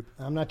 night's sleep?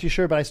 I'm not too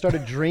sure, but I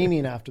started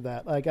dreaming after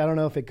that. Like I don't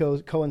know if it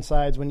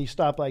coincides when you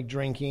stop like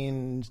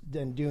drinking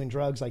and doing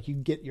drugs, like you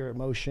get your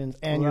emotions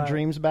and your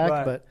dreams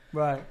back. But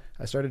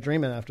I started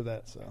dreaming after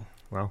that. So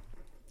wow,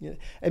 yeah,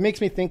 it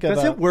makes me think of.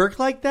 Does it work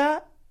like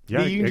that?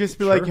 Yeah, you can just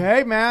be like,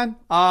 "Hey, man,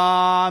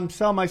 I'm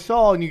selling my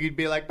soul," and you could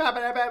be like, bah,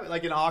 bah, bah,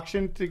 like an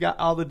auction to get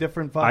all the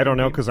different. I don't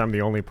know because I'm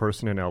the only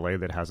person in LA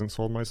that hasn't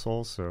sold my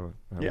soul. So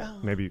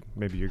maybe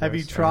you guys. Have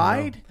you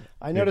tried?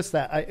 I noticed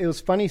that. It was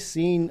funny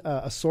seeing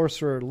a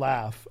sorcerer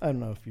laugh. I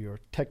don't know if you're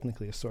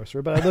technically a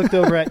sorcerer, but I looked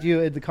over at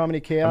you at the Comedy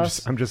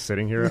Chaos. I'm just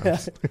sitting here. Yeah.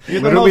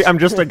 I'm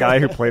just a guy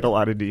who played a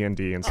lot of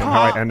D&D, and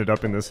somehow I ended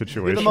up in this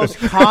situation. You're the most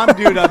calm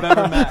dude I've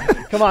ever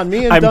met. Come on,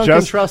 me and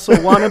Duncan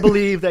Trussell want to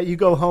believe that you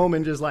go home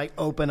and just like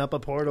open up a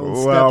portal and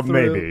step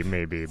through.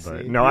 Maybe,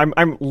 but no,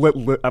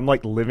 I'm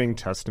like living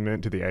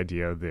testament to the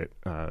idea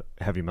that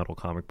heavy metal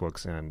comic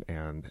books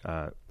and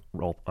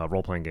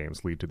role-playing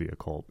games lead to the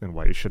occult, and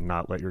why you should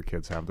not let your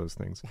kids have those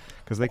things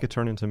because they could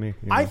turn into me.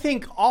 You know? I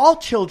think all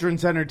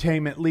children's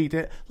entertainment lead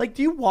to. Like,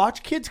 do you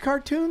watch kids'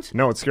 cartoons?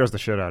 No, it scares the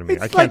shit out of me.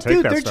 It's I can't take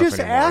dude, that they're stuff just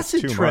anymore.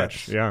 acid it's too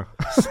trips. much. Yeah.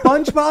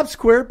 SpongeBob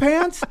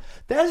SquarePants.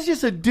 That is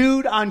just a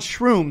dude on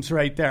shrooms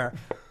right there.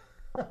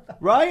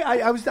 Right?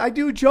 I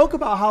do a joke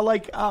about how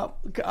like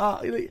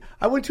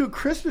I went to a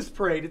Christmas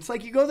parade. It's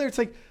like you go there. It's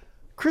like.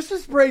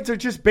 Christmas parades are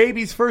just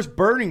baby's first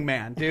Burning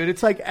Man, dude.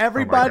 It's like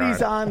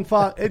everybody's on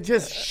it's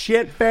just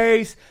shit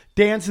face,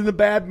 dancing the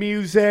bad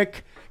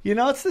music. You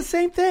know, it's the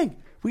same thing.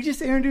 We just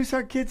introduce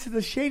our kids to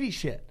the shady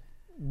shit.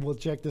 Well,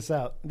 check this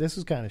out. This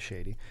is kind of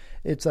shady.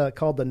 It's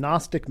called the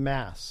Gnostic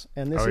Mass,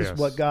 and this is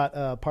what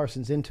got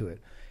Parsons into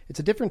it. It's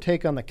a different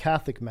take on the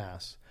Catholic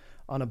Mass.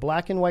 On a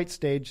black and white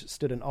stage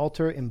stood an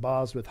altar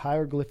embossed with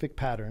hieroglyphic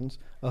patterns,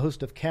 a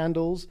host of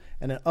candles,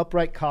 and an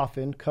upright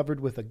coffin covered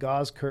with a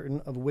gauze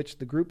curtain of which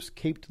the group's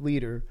caped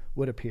leader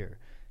would appear.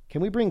 Can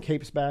we bring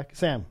capes back?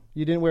 Sam,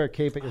 you didn't wear a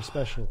cape at your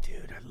special.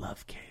 Dude, I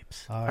love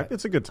capes. All right.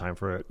 It's a good time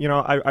for it. You know,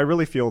 I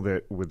really feel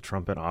that with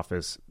Trump in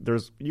office,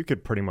 you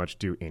could pretty much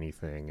do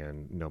anything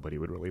and nobody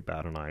would really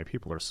bat an eye.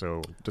 People are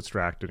so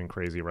distracted and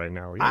crazy right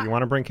now. You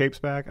want to bring capes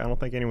back? I don't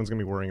think anyone's going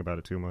to be worrying about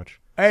it too much.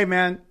 Hey,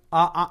 man,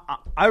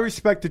 I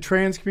respect the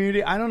trans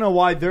community. I don't know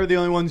why they're the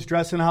only ones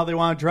dressing how they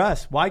want to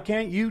dress. Why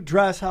can't you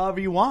dress however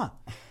you want?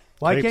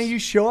 Why can't you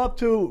show up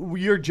to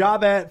your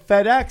job at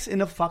FedEx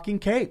in a fucking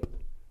cape?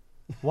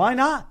 Why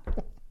not?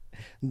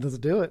 Let's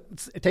do it.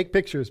 Take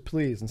pictures,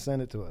 please, and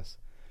send it to us.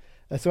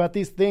 So at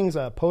these things,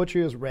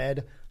 poetry was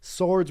read,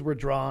 swords were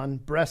drawn,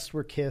 breasts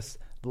were kissed,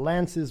 The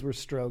lances were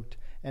stroked,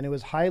 and it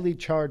was highly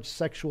charged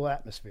sexual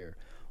atmosphere.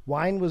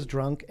 Wine was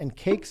drunk, and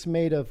cakes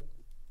made of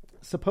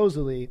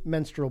supposedly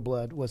menstrual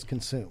blood was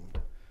consumed.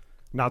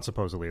 Not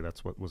supposedly,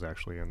 that's what was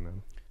actually in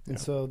them. And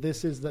so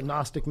this is the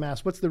Gnostic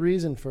Mass. What's the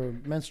reason for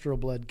menstrual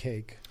blood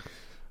cake?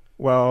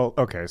 Well,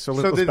 okay, so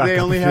let's did back they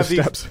up only a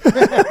few have these?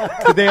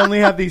 steps. Do they only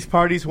have these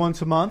parties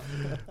once a month?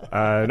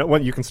 No,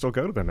 well, you can still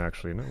go to them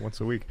actually, no,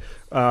 once a week.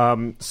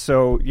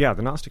 So yeah,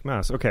 the Gnostic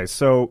Mass. Okay,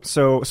 so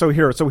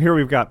here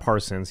we've got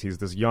Parsons. He's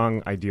this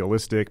young,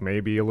 idealistic,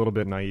 maybe a little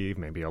bit naive,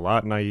 maybe a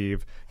lot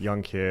naive,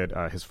 young kid.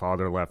 His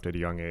father left at a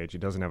young age. He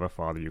doesn't have a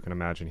father. You can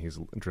imagine he's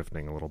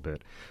drifting a little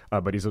bit,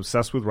 but he's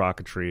obsessed with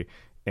rocketry.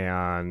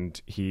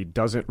 And he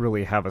doesn't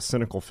really have a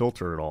cynical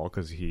filter at all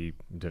because he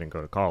didn't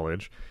go to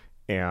college.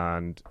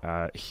 And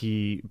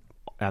he's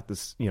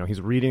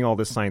reading all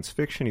this science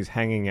fiction. He's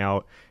hanging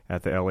out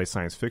at the LA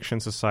Science Fiction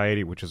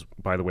Society, which is,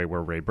 by the way,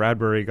 where Ray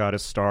Bradbury got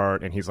his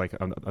start. And he's like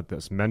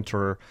this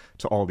mentor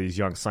to all these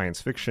young science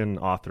fiction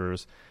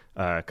authors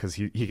because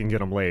he can get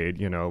them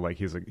laid. Like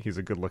he's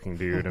a good looking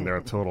dude, and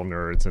they're total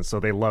nerds, and so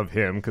they love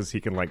him because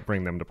he can like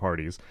bring them to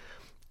parties.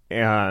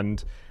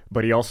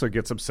 But he also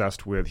gets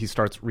obsessed with, he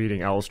starts reading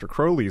Aleister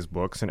Crowley's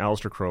books, and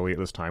Aleister Crowley at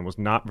this time was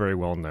not very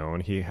well known.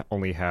 He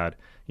only had,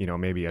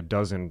 maybe a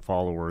dozen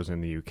followers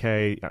in the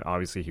UK.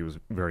 Obviously, he was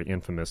very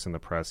infamous in the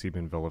press. He'd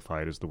been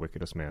vilified as the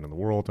wickedest man in the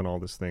world and all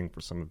these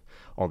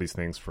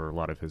things for a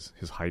lot of his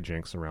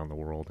hijinks around the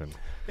world. And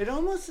it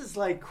almost is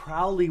like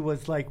Crowley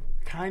was like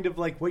kind of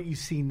like what you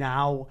see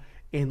now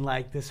in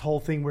like this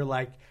whole thing where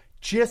like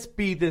just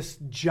be this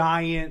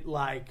giant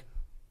like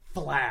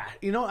flat.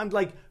 I'm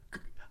like,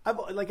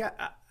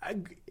 I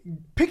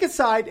pick a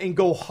side and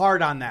go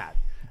hard on that.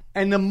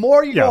 And the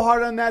more you go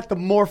hard on that, the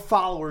more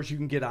followers you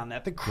can get on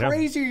that. The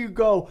crazier you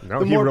go, the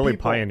more he really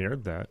people...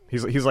 pioneered that.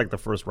 He's like the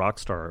first rock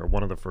star, or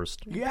one of the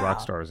first rock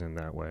stars in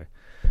that way.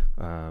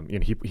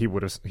 He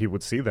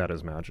would see that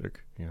as magic,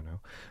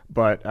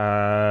 But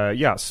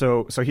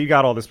so he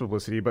got all this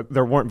publicity, but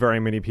there weren't very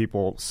many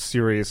people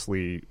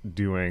seriously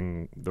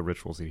doing the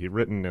rituals that he'd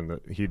written, and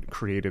he'd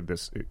created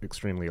this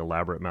extremely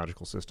elaborate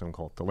magical system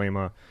called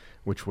Thelema,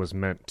 which was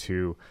meant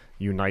to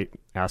unite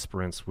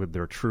aspirants with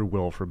their true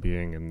will for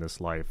being in this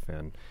life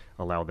and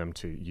allow them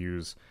to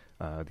use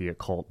the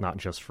occult not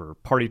just for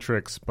party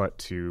tricks, but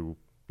to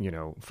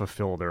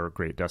fulfill their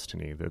great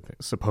destiny that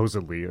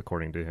supposedly,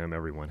 according to him,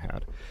 everyone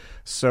had.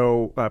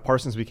 So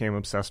Parsons became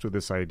obsessed with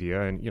this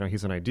idea, and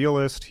he's an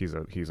idealist. He's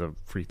a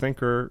free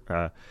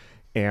thinker,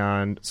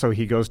 and so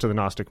he goes to the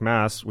Gnostic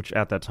Mass, which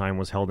at that time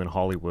was held in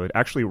Hollywood,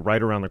 actually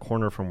right around the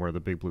corner from where the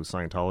Big Blue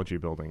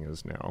Scientology building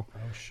is now. Oh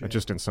shit!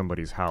 Just in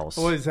somebody's house.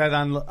 Oh, is that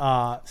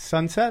on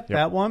Sunset? Yep.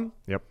 That one?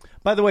 Yep.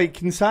 By the way,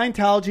 can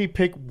Scientology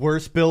pick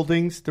worse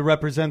buildings to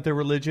represent their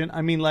religion?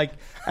 I mean, like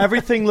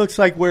everything looks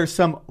like where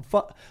some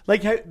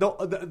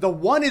the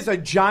one is a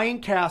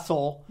giant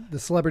castle. The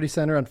Celebrity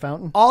Center on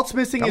Fountain. All it's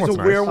missing is a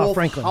werewolf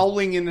Franklin.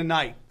 howling in the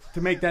night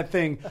to make that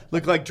thing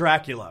look like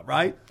Dracula,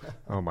 right?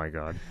 Oh my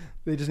God.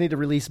 They just need to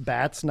release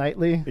bats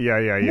nightly.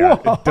 Yeah.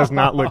 Whoa. It does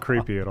not look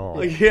creepy at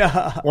all.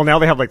 Yeah. Well, now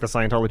they have like the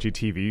Scientology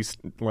TV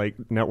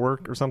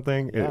network or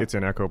something. Yeah. It's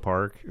in Echo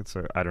Park.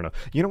 I don't know.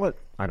 You know what?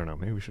 I don't know.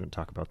 Maybe we shouldn't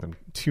talk about them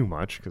too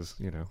much because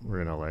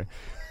we're in LA.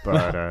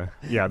 But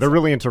they're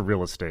really into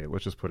real estate.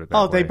 Let's just put it that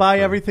way. Oh, they buy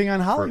everything on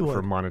Hollywood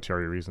for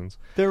monetary reasons.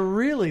 They're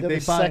the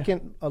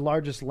second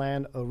largest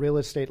real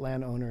estate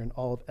landowner in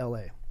all of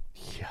LA.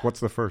 Yeah. What's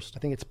the first?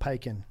 I think it's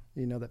Piken.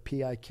 You know that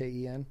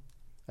Piken.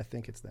 I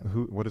think it's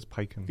them. What is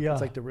Piken? Yeah. It's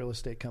like the real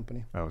estate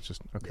company. Oh, it's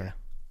just okay. Yeah.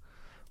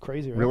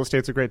 Crazy, right? Real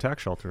estate's a great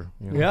tax shelter.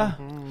 Yeah.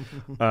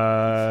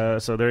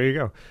 So there you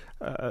go.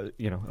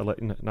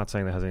 Not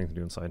saying that has anything to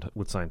do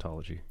with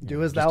Scientology.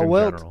 Do as thou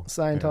wilt,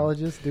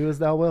 Scientologists. Do as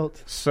thou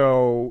wilt.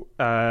 So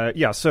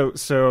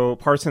So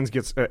Parsons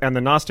gets, and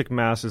the Gnostic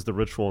Mass is the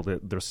ritual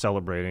that they're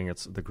celebrating.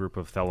 It's the group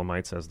of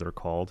Thelemites, as they're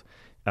called,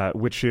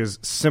 which is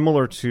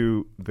similar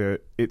to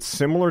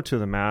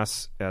the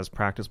Mass as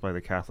practiced by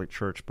the Catholic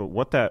Church. But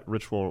what that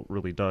ritual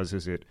really does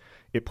is it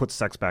puts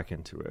sex back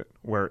into it,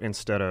 where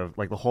instead of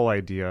like the whole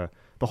idea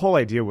with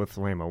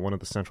Thelema, one of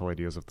the central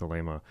ideas of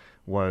Thelema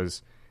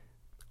was,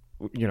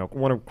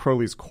 one of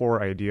Crowley's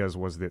core ideas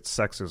was that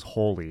sex is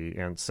holy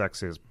and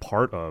sex is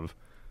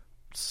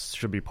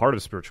should be part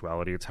of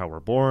spirituality. It's how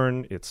we're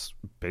born. It's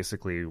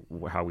basically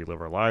how we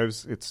live our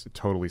lives. It's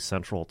totally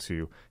central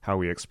to how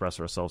we express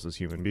ourselves as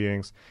human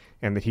beings.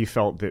 And that he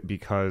felt that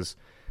because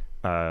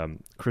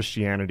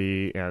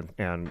Christianity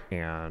and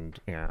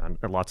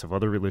lots of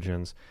other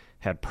religions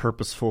had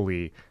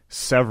purposefully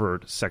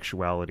severed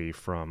sexuality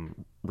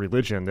from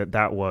religion,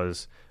 that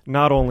was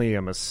not only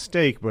a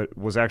mistake, but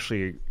was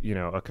actually,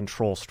 a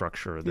control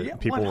structure that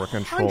people were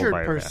controlled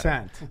by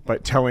that.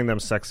 But telling them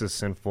sex is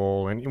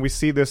sinful. And we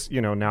see this,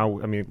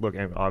 now, I mean, look,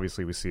 and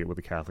obviously we see it with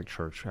the Catholic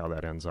Church, how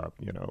that ends up,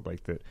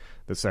 like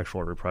the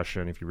sexual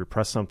repression. If you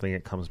repress something,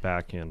 it comes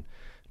back in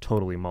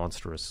totally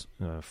monstrous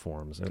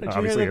forms. And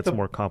obviously it's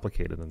more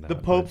complicated than that. The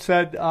Pope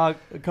said a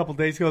couple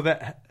days ago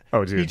that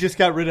he just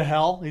got rid of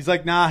hell. He's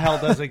like, nah, hell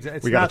doesn't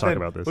exist. We got to talk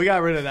about this. We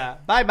got rid of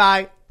that.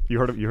 Bye-bye. You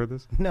heard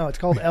this? No, it's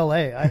called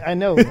L.A. I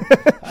know.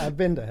 I've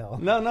been to hell.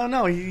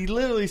 No. He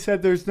literally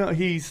said there's no.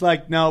 He's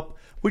like, nope.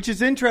 Which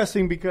is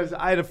interesting because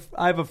I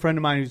have a friend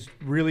of mine who's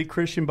really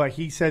Christian, but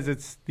he says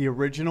it's the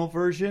original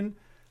version,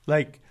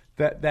 like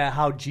that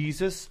how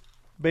Jesus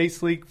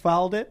basically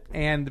followed it,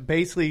 and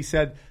basically he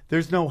said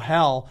there's no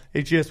hell.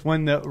 It's just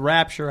when the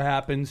rapture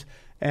happens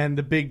and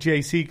the big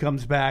JC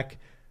comes back,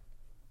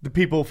 the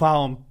people who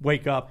follow him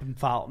wake up and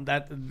follow him.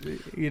 That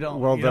you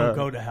don't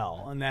go to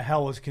hell, and that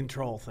hell is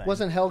control thing.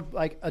 Wasn't hell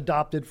like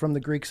adopted from the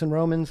Greeks and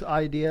Romans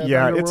idea?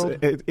 Yeah, of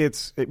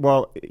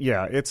underworld?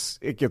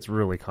 it gets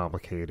really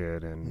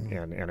complicated,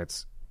 and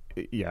it's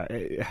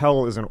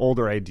hell is an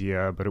older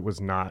idea, but it was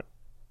not.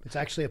 It's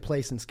actually a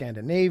place in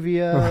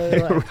Scandinavia.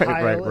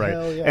 Right.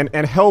 Hell, yeah.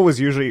 And hell was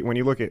usually, when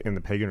you look at in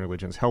the pagan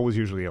religions, hell was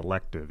usually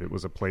elective. It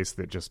was a place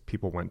that just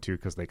people went to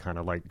because they kind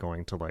of liked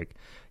going to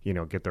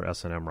get their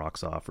S&M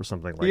rocks off or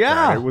something like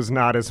that. It was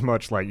not as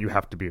much like you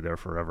have to be there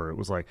forever. It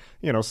was like,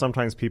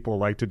 sometimes people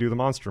like to do the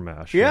Monster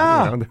Mash.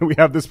 Yeah. And, we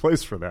have this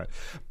place for that.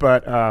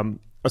 But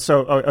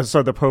so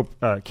the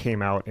Pope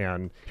came out,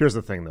 and here's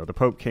the thing though. The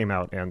Pope came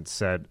out and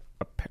said,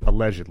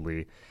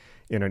 allegedly,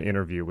 in an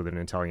interview with an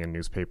Italian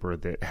newspaper,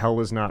 that hell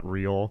is not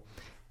real,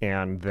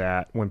 and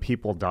that when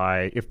people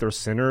die, if they're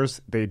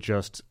sinners, they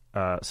just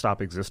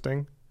stop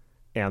existing,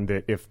 and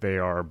that if they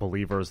are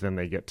believers, then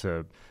they get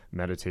to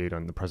meditate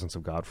on the presence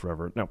of God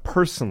forever. Now,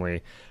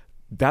 personally,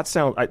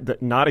 that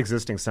not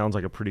existing sounds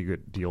like a pretty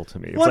good deal to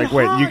me. It's 100%. like,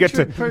 wait,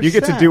 you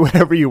get to do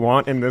whatever you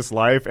want in this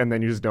life, and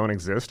then you just don't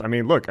exist. I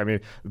mean, look,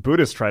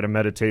 Buddhists try to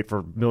meditate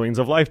for millions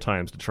of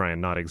lifetimes to try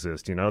and not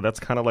exist.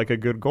 That's kind of like a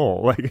good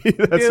goal. Like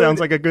that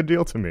sounds like a good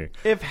deal to me.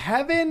 If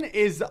heaven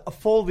is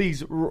full of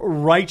these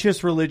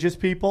righteous religious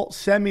people,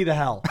 send me to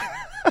hell.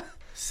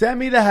 Send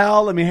me to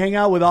hell. Let me hang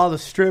out with all the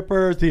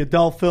strippers, the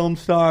adult film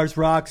stars,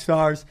 rock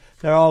stars.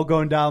 They're all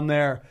going down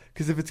there.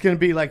 Because if it's going to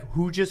be like,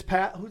 who's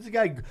the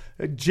guy,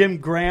 Jim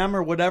Graham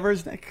or whatever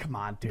his name? Come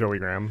on,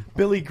 dude.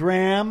 Billy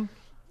Graham.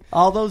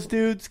 All those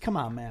dudes. Come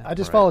on, man. I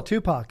just follow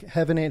Tupac.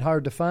 Heaven ain't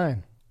hard to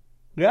find.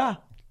 Yeah.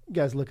 You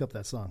guys look up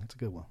that song. It's a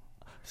good one.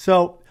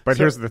 But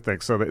here's the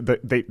thing. So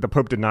the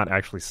Pope did not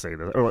actually say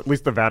that. Or at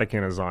least the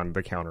Vatican is on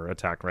the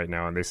counterattack right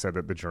now, and they said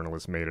that the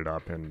journalist made it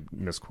up and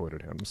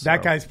misquoted him. So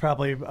that guy's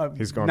probably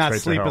he's going not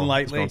straight sleeping to hell.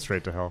 lightly. He's going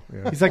straight to hell.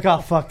 Yeah. He's like, oh,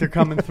 fuck, they're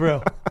coming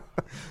through.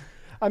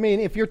 I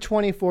mean, if you're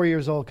 24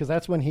 years old, because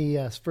that's when he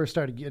first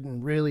started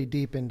getting really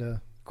deep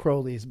into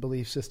Crowley's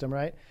belief system,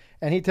 right?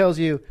 And he tells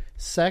you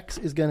sex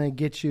is going to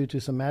get you to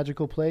some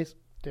magical place.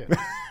 Dude,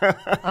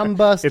 I'm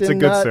busting it's a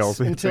good nuts sales,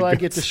 until I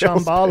get to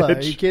Shambhala. Pitch.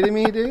 Are you kidding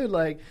me, dude?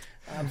 Like,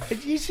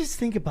 you just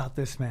think about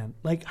this, man.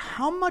 Like,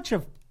 how much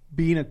of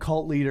being a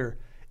cult leader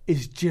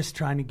is just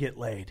trying to get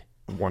laid?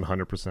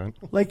 100%.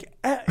 Like,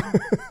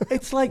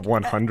 it's like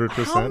 100%.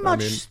 How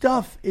much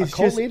stuff is a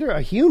cult just leader?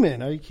 A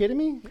human? Are you kidding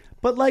me?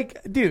 But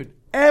like, dude,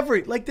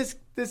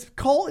 this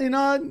cult in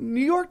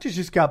New York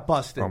just got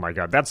busted. Oh my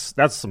God, that's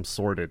some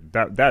sordid.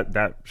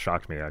 That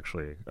shocked me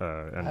actually,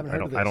 and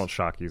I don't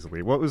shock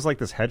easily. What was like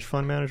this hedge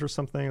fund manager or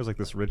something? It was like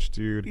this rich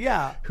dude,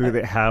 who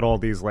that had all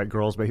these like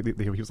girls, but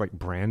he was like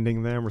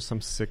branding them or some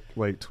sick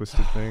like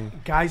twisted thing.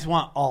 Guys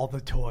want all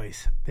the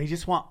toys. They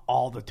just want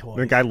all the toys.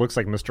 The guy looks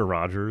like Mr.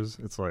 Rogers.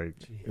 It's like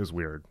it was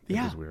weird.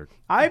 It was weird.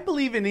 I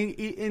believe in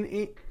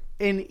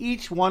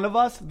each one of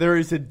us, there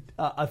is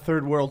a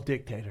third world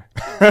dictator.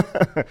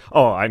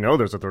 Oh, I know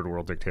there's a third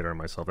world dictator in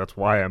myself. That's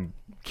why I'm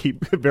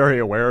keep very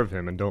aware of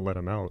him and don't let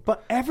him out.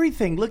 But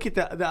everything, look at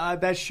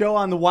that show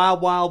on the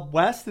Wild Wild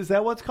West. Is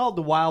that what's called?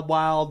 The Wild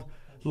Wild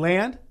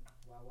Land?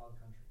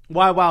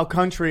 Wild Wild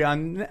Country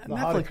on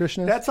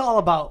Netflix. That's all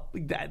about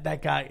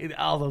that guy,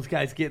 all those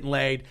guys getting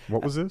laid.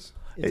 What was this?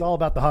 It's all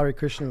about the Hare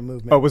Krishna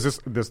movement. Oh, was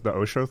this the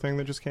Osho thing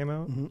that just came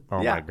out? Mm-hmm.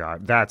 Oh my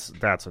God, that's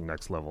a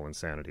next level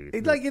insanity.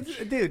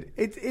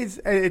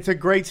 It's a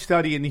great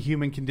study in the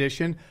human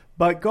condition.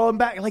 But going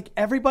back, like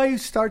everybody who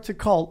starts a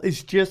cult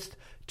is just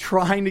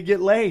trying to get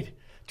laid,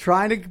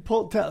 trying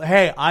to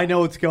hey, I know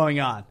what's going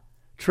on.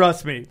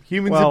 Trust me,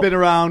 humans have been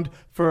around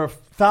for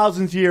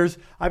thousands of years.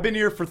 I've been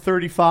here for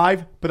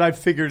 35, but I've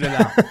figured it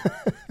out.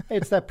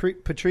 It's that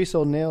Patrice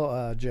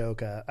O'Neill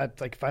joke.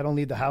 Like, if I don't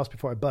leave the house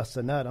before I bust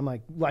a nut, I'm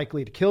like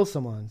likely to kill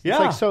someone. It's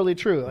like totally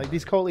true. Like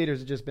these cult leaders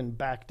have just been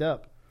backed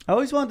up. I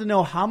always wanted to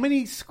know how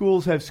many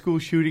schools have school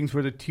shootings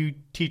where the two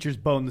teachers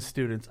bone the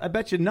students. I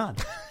bet you none.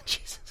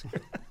 Jesus.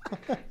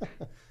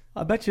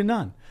 I bet you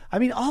none. I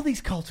mean, all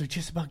these cults are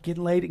just about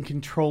getting laid and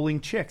controlling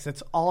chicks.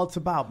 That's all it's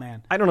about,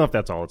 man. I don't know if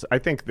that's all. I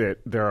think that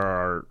there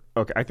are.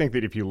 Okay, I think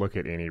that if you look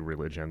at any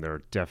religion, there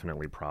are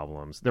definitely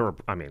problems.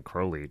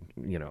 Crowley,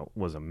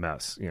 was a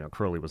mess.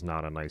 Crowley was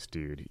not a nice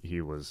dude.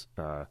 He was,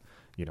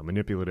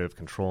 manipulative,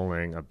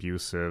 controlling,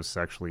 abusive,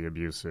 sexually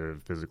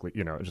abusive, physically,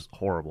 just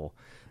horrible.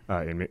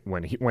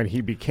 When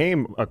he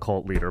became a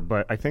cult leader,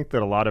 but I think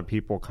that a lot of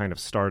people kind of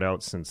start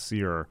out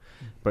sincere,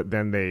 but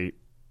then they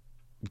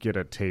get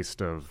a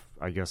taste of,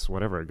 I guess,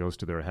 whatever, it goes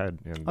to their head.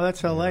 And,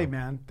 that's L.A.,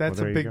 man. That's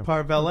a big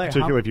part of L.A.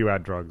 Particularly if you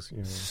add drugs.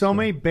 So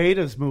many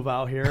betas move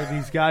out here.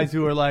 These guys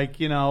who are like,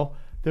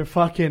 they're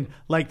fucking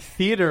like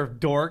theater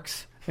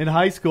dorks, in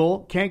high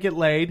school, can't get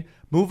laid,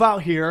 move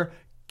out here,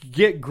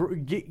 get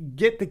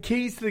the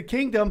keys to the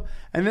kingdom,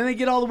 and then they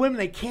get all the women.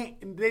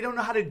 They don't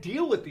know how to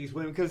deal with these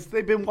women because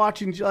they've been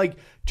watching like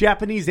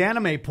Japanese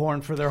anime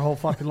porn for their whole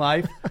fucking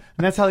life, and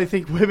that's how they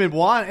think women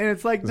want. And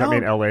it's like, does that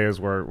mean LA is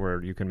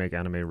where you can make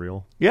anime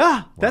real?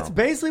 Yeah, that's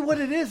basically what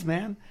it is,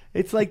 man.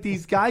 It's like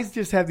these guys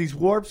just have these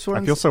warped sort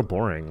of. I feel so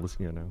boring,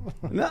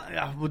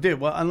 No, dude.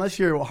 Well, unless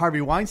you're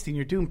Harvey Weinstein,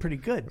 you're doing pretty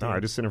good. Dude. No,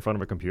 I just sit in front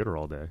of a computer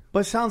all day.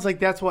 But it sounds like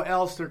that's what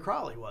Aleister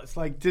Crowley was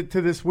like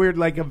to this weird,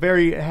 like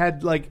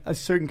had like a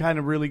certain kind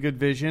of really good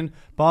vision,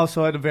 but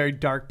also had a very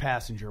dark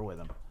passenger with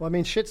him. Well, I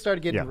mean, shit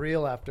started getting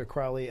real after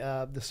Crowley.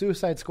 The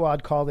Suicide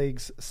Squad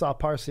colleagues saw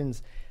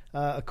Parsons'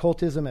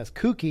 occultism as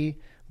kooky,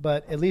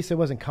 but at least it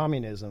wasn't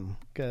communism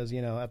because,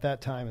 at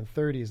that time in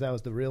the 30s, that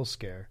was the real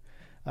scare.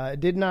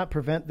 It did not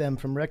prevent them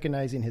from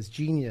recognizing his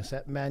genius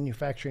at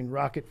manufacturing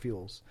rocket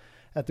fuels.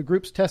 At the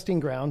group's testing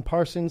ground,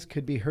 Parsons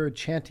could be heard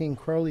chanting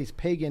Crowley's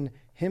pagan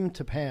hymn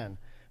to Pan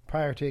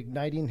prior to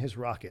igniting his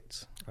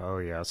rockets. Oh,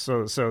 yeah.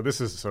 So this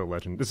is so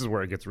legend. This is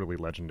where it gets really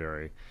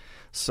legendary.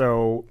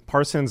 So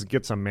Parsons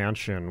gets a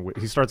mansion.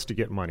 He starts to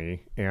get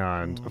money.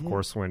 And, of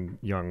course, when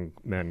young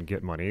men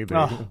get money,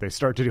 they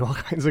start to do all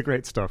kinds of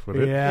great stuff with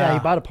it. Yeah,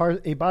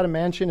 he bought a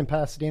mansion in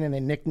Pasadena, and they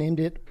nicknamed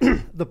it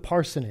the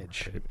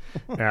Parsonage.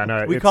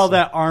 And we call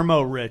that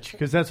Armo Rich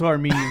because that's what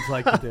Armenians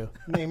like to do.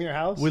 Name your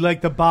house? We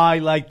like to buy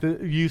like the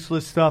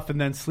useless stuff and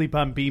then sleep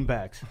on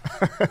beanbags.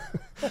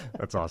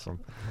 That's awesome.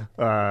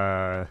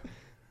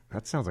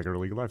 That sounds like a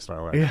really good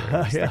lifestyle, actually.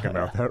 I'm just thinking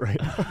about that right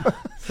now.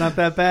 It's not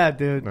that bad,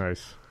 dude.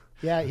 Nice.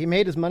 Yeah, he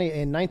made his money.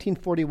 In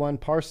 1941,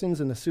 Parsons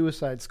and the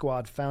Suicide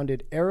Squad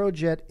founded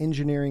Aerojet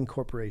Engineering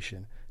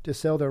Corporation to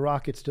sell their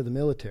rockets to the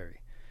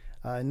military.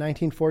 In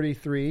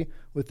 1943,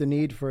 with the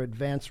need for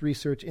advanced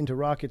research into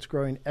rockets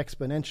growing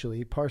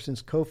exponentially,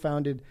 Parsons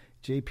co-founded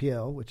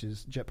JPL, which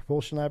is Jet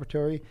Propulsion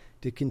Laboratory,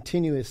 to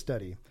continue his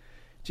study.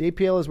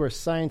 JPL is where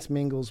science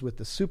mingles with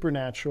the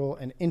supernatural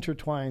and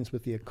intertwines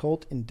with the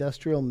occult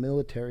industrial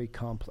military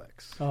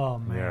complex. Oh,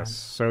 man. Yes.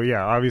 So,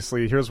 yeah,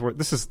 obviously, here's where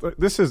this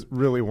is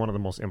really one of the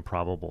most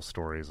improbable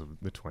stories of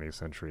the 20th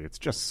century. It's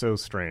just so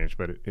strange,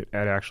 but it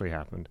actually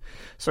happened.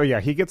 So,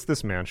 yeah, he gets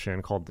this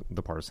mansion called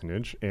the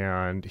Parsonage,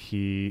 and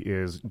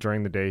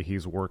during the day,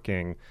 he's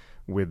working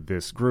with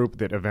this group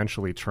that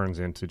eventually turns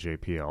into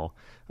JPL,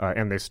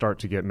 and they start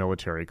to get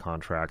military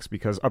contracts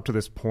because up to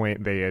this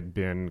point they had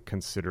been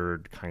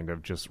considered kind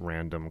of just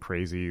random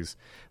crazies.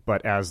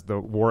 But as the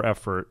war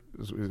effort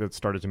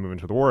started to move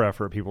into the war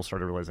effort, people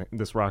started realizing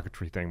this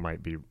rocketry thing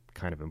might be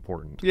kind of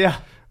important. Yeah.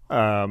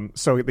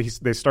 So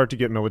they start to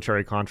get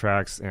military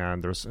contracts,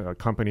 and there's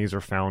companies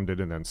are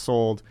founded and then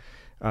sold.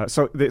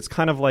 So it's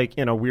kind of like,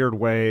 in a weird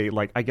way,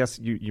 like I guess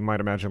you might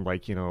imagine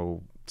like,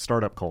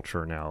 startup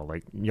culture now,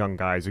 like young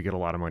guys who get a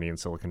lot of money in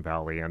Silicon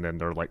Valley, and then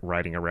they're like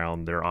riding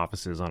around their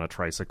offices on a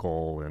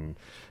tricycle and,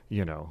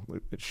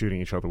 shooting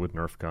each other with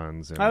Nerf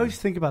guns. And... I always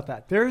think about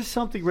that. There is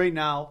something right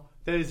now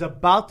that is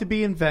about to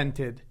be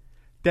invented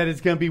that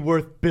is going to be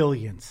worth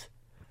billions.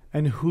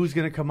 And who's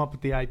going to come up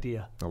with the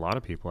idea? A lot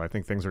of people. I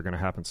think things are going to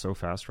happen so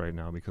fast right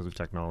now because of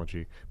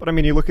technology. But I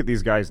mean, you look at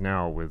these guys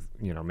now with,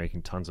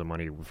 making tons of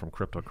money from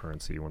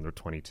cryptocurrency when they're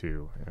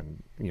 22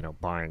 and,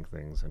 buying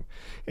things. And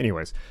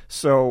anyways,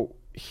 so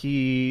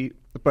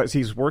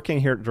he's working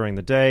here during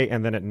the day,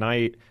 and then at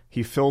night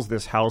he fills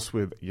this house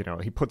with,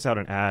 he puts out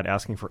an ad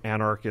asking for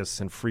anarchists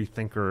and free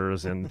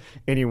thinkers and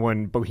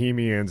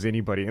bohemians,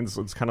 anybody. And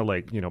so it's kind of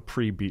like,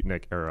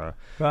 pre-Beatnik era.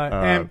 Right,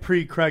 and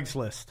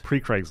pre-Craigslist.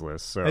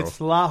 Pre-Craigslist. So it's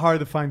a lot hard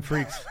to find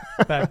freaks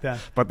back then.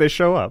 But they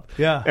show up.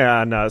 Yeah.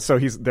 And so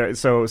he's there.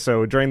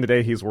 So during the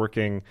day he's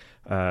working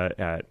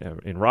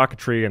in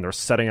rocketry, and they're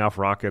setting off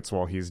rockets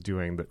while he's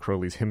doing the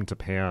Crowley's hymn to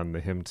Pan, the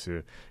hymn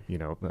to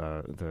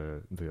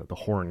the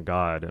horn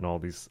god, and all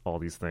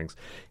these things.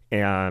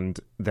 And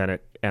then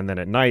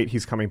at night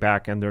he's coming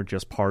back, and they're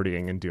just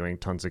partying and doing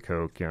tons of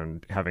coke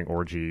and having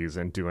orgies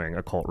and doing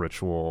occult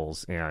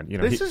rituals. And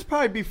this is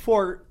probably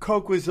before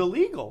coke was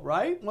illegal,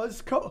 right?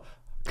 Was coke?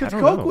 Because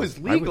coke was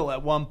legal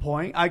at one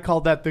point. I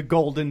called that the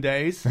golden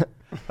days.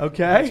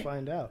 Okay, let's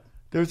find out.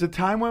 There was a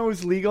time when it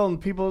was legal, and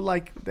people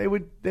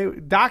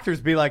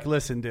doctors be like,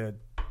 "Listen, dude,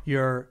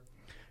 you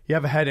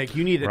have a headache.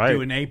 You need to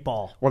do an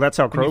 8-ball." Well, that's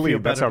how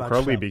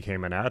Crowley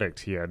became an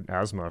addict. He had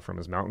asthma from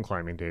his mountain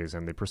climbing days,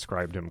 and they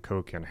prescribed him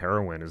coke and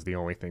heroin as the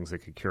only things that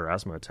could cure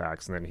asthma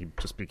attacks. And then he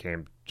just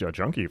became a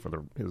junkie for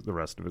the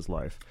rest of his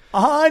life.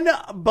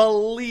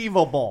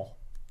 Unbelievable.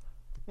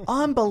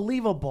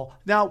 Unbelievable.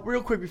 Now,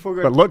 real quick before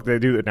we go... But look, they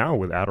do it now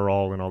with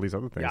Adderall and all these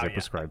other things they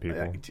prescribe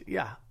people.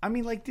 Yeah. I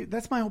mean, like, dude,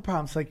 that's my whole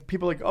problem. It's like,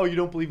 people are like, oh, you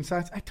don't believe in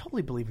science? I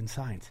totally believe in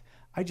science.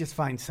 I just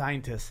find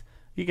scientists,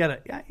 you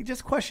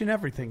just question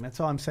everything. That's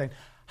all I'm saying.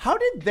 How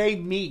did they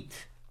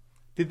meet?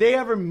 Did they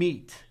ever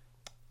meet?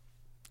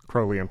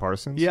 Crowley and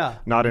Parsons? Yeah.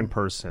 Not in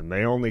person.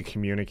 They only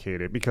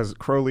communicated because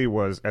Crowley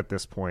was, at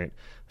this point,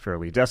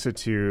 fairly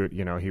destitute.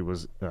 He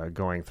was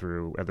going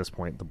through, at this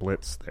point, the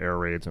Blitz, the air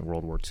raids in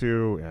World War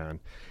II,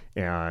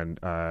 and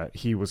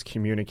he was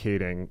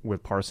communicating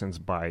with Parsons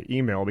by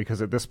email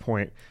because at this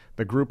point,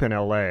 the group in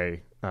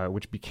L.A.,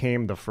 which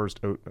became the first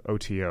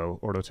OTO,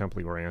 Ordo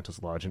Templi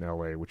Orientis Lodge in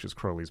L.A., which is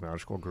Crowley's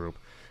magical group.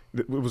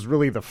 It was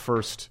really the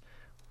first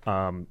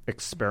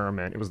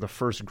experiment. It was the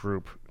first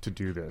group to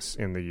do this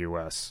in the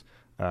U.S.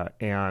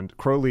 And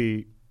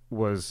Crowley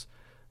was,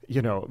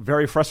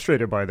 very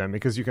frustrated by them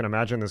because you can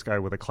imagine this guy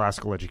with a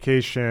classical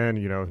education,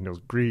 who knows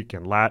Greek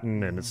and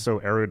Latin and is so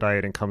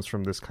erudite and comes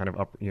from this kind of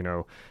at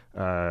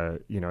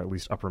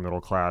least upper middle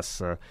class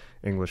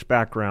English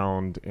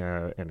background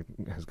and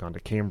has gone to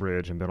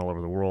Cambridge and been all over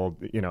the world.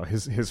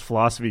 His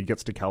philosophy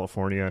gets to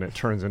California and it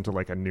turns into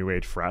like a new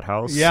age frat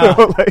house. Yeah.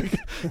 So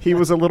he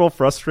was a little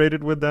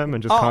frustrated with them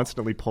and just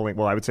constantly pulling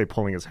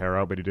his hair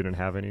out, but he didn't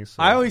have any.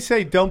 So. I always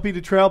say, don't be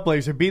the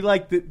Trailblazer. Be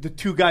like the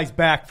two guys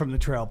back from the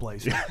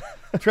Trailblazer.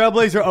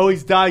 Trailblazer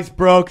always dies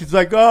broke. It's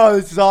like, oh,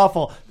 this is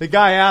awful. The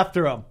guy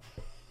after him.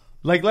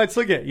 Like, let's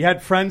look at it. You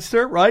had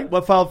Friendster, right?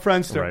 What followed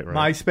Friendster?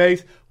 Right.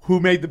 MySpace. Who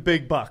made the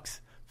big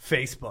bucks?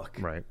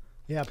 Facebook. Right.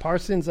 Yeah,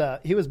 Parsons,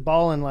 he was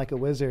balling like a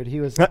wizard.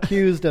 He was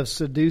accused of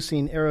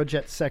seducing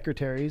Aerojet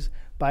secretaries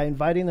by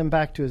inviting them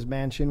back to his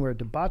mansion where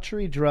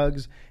debauchery,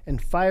 drugs,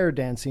 and fire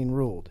dancing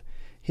ruled.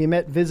 He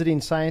met visiting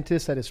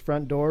scientists at his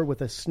front door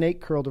with a snake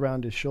curled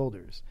around his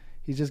shoulders.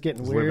 He's just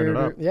getting weird. Living it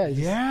up.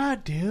 Yeah,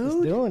 Dude.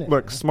 He's doing it.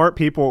 Look, smart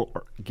people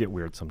get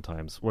weird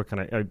sometimes. What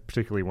can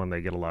particularly when they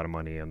get a lot of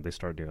money and they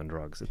start doing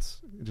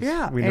drugs.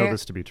 We know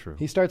this to be true.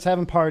 He starts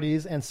having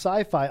parties, and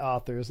sci-fi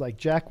authors like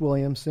Jack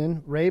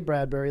Williamson, Ray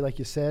Bradbury, like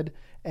you said,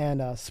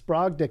 and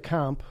Sprague de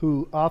Camp,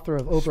 who author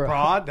of over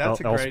that's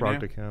a great Sprague name.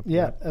 de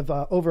Camp. of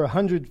over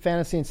 100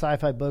 fantasy and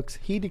sci-fi books.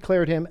 He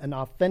declared him an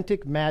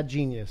authentic mad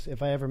genius,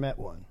 if I ever met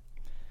one.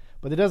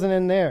 But it doesn't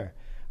end there.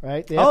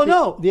 Right?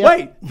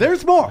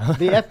 There's more.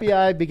 The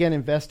FBI began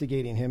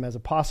investigating him as a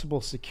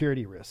possible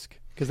security risk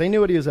because they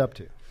knew what he was up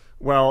to.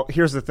 Well,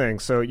 here's the thing.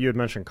 So you had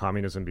mentioned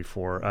communism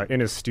before.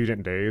 In his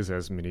student days,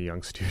 as many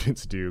young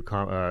students do,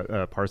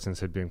 Parsons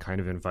had been kind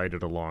of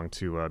invited along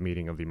to a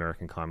meeting of the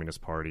American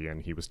Communist Party,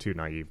 and he was too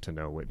naive to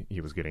know what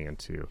he was getting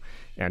into.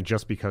 And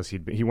just because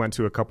he went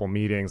to a couple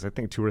meetings, I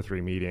think 2 or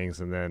 3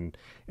 meetings, and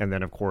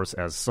then of course,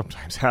 as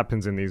sometimes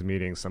happens in these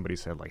meetings, somebody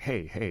said like,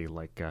 hey,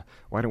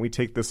 why don't we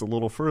take this a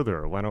little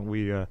further? Why don't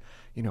we,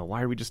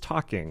 why are we just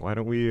talking? Why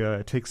don't we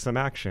take some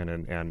action?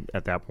 And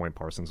at that point,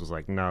 Parsons was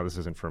like, no, this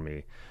isn't for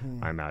me.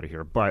 I'm out of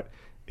here. But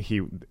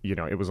he,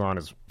 it was on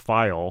his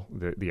file.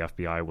 The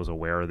FBI was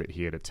aware that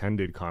he had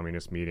attended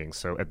communist meetings.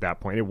 So at that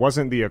point, it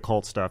wasn't the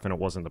occult stuff and it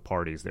wasn't the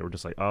parties. They were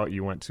just like, oh,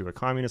 you went to a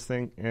communist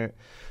thing?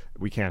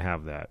 We can't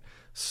have that.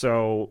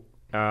 So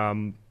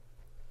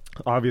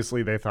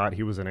obviously they thought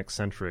he was an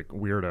eccentric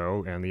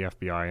weirdo, and the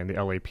FBI and the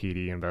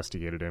LAPD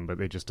investigated him, but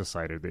they just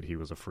decided that he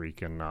was a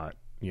freak and not,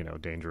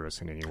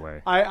 dangerous in any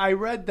way. I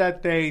read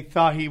that they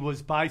thought he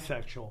was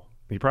bisexual.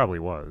 He probably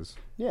was.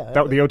 Yeah.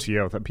 The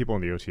OTO, people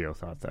in the OTO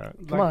thought that.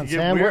 Come on,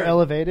 Sam, we're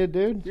elevated,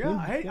 dude.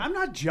 Yeah, hey, I'm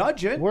not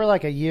judging. We're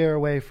like a year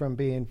away from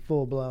being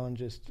full-blown.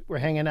 We're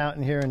hanging out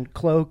in here in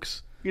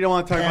cloaks. You don't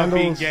want to talk about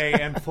being gay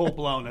and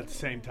full-blown at the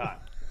same time.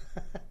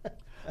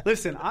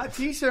 Listen,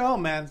 to each their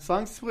own, man. As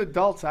long as it's with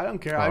adults, I don't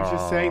care. I was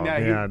just saying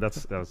that. Yeah,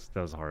 that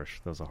was harsh.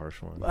 That was a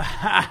harsh one.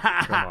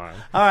 Come on.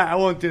 All right, I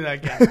won't do that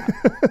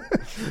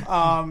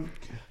again.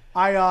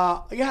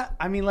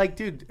 I mean, like,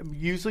 dude,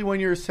 usually when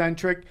you're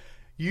eccentric,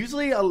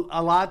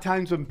 a lot of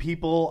times when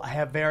people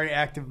have very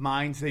active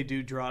minds, they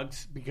do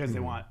drugs because they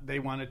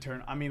want to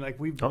turn. I mean, like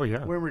we're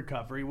in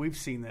recovery. We've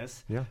seen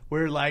this. Yeah.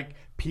 Where like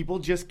people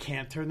just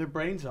can't turn their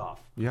brains off.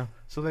 Yeah.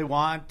 So they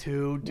want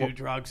to do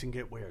drugs and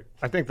get weird.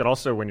 I think that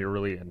also when you're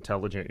really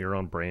intelligent, your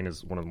own brain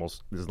is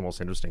the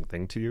most interesting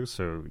thing to you.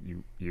 So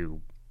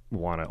you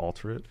want to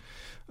alter it.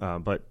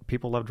 But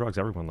people love drugs.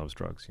 Everyone loves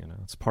drugs.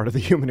 It's part of the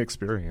human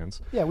experience.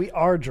 Yeah, we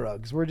are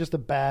drugs. We're just a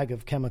bag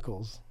of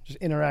chemicals just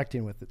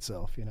interacting with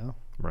itself,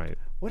 Right.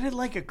 What a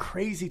like a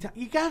crazy time.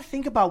 You got to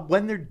think about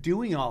when they're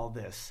doing all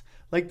this.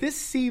 Like, this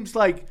seems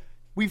like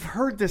we've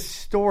heard this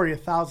story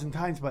 1,000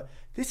 times, but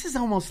this is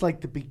almost like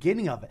the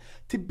beginning of it.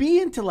 To be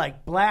into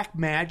like black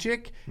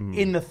magic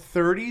in the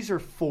 30s or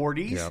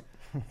 40s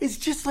is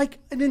just like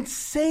an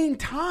insane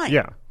time.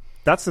 Yeah.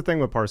 That's the thing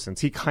with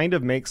Parsons. He kind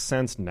of makes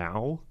sense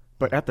now,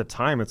 but at the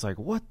time it's like,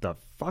 what the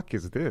fuck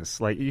is this?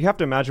 Like, you have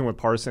to imagine with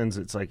Parsons,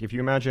 it's like if you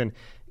imagine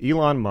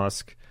Elon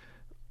Musk,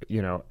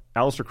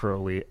 Aleister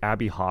Crowley,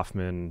 Abby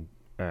Hoffman,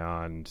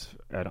 and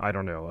I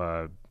don't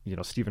know,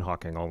 Stephen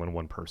Hawking all in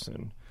one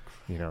person.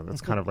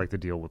 That's kind of like the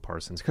deal with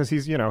Parsons, because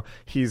he's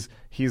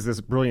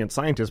this brilliant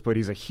scientist, but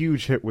he's a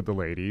huge hit with the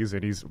ladies,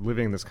 and he's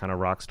living this kind of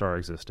rock star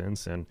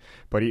existence.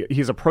 But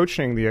he's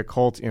approaching the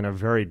occult in a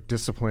very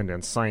disciplined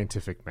and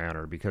scientific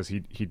manner, because he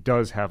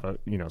does have a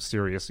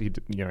serious. He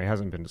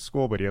hasn't been to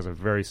school, but he has a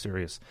very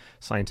serious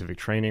scientific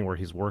training where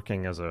he's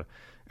working as a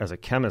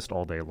chemist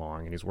all day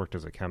long, and he's worked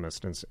as a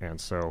chemist,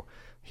 and so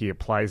he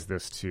applies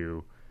this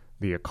to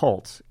the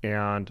occult.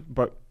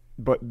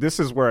 But this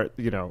is where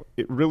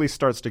it really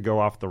starts to go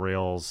off the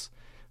rails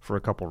for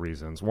a couple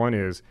reasons. One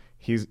is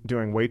he's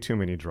doing way too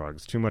many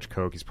drugs, too much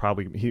coke. He's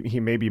probably he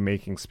may be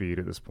making speed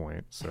at this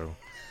point. So,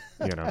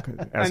 you know,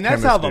 as and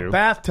that's out of do. a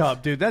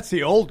bathtub, dude. That's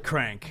the old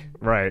crank.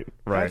 Right.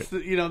 That's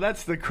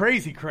that's the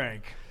crazy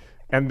crank.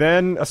 And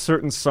then a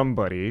certain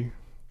somebody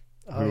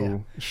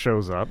who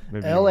shows up.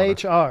 Maybe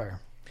LHR.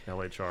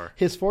 LHR.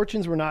 His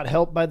fortunes were not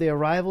helped by the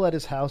arrival at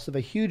his house of a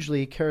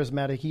hugely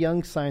charismatic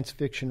young science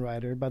fiction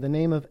writer by the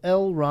name of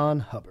L. Ron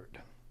Hubbard.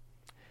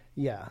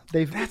 Yeah,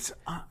 That's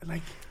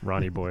like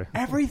Ronnie boy.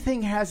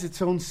 everything has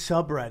its own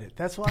subreddit.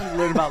 That's what I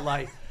learned about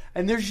life.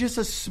 And there's just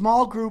a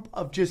small group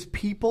of just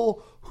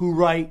people who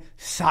write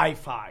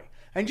sci-fi.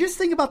 And just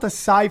think about the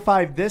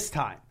sci-fi this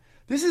time.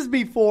 This is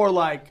before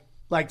like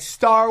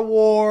Star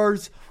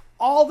Wars,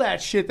 all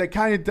that shit that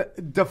kind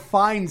of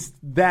defines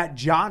that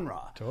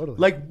genre. Totally.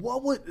 Like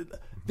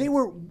they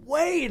were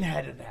way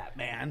ahead of that,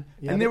 man.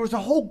 Yeah, and there was a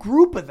whole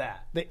group of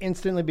that. They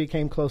instantly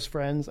became close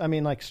friends. I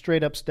mean, like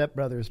straight up Step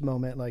Brothers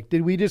moment. Like,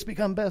 did we just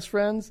become best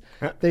friends?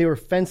 They were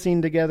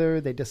fencing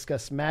together. They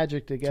discussed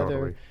magic together.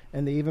 Totally.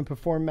 And they even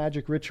performed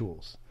magic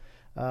rituals.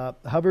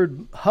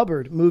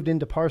 Hubbard moved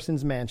into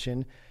Parsons'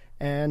 mansion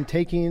and,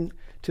 taking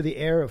to the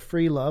air of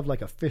free love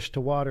like a fish to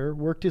water,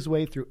 worked his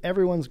way through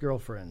everyone's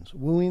girlfriends,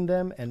 wooing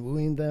them and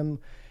wooing them.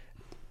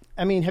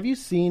 I mean, have you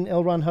seen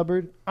L. Ron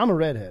Hubbard? I'm a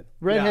redhead.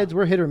 Redheads,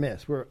 we're hit or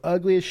miss. We're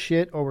ugly as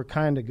shit or we're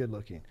kind of good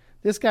looking.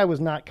 This guy was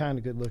not kind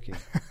of good looking.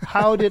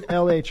 How did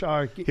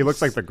LHR... He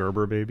looks like the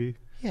Gerber baby.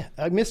 Yeah,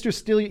 Mr.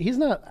 Steal... He's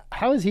not...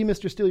 How is he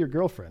Mr. Steal Your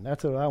Girlfriend?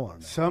 That's what I want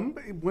to know. Some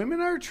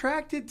women are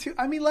attracted to...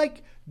 I mean,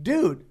 like,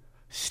 dude,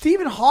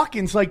 Stephen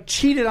Hawking's, like,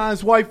 cheated on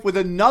his wife with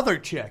another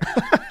chick.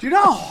 Do you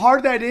know how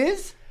hard that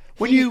is?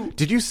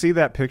 Did you see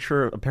that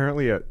picture?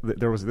 Apparently,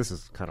 there was. This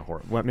is kind of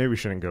horrible. Well, maybe we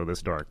shouldn't go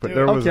this dark, but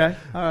there was. Okay,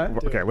 all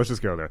right. Okay, let's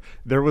just go there.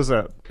 There was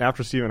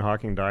after Stephen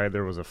Hawking died,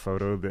 there was a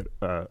photo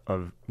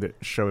that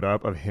showed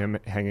up of him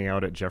hanging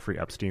out at Jeffrey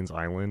Epstein's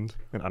island.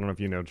 And I don't know if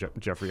you know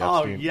Jeffrey Epstein.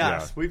 Oh yes,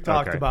 yeah. we've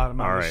talked about him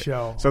on all the right.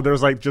 show. So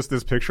there's like just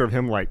this picture of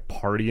him like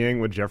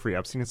partying with Jeffrey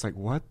Epstein. It's like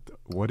what?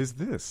 What is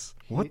this?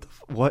 What?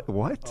 What?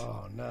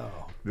 Oh, no.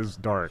 This is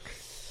dark.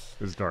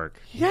 It was dark.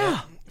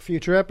 Yeah.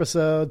 Future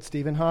episode,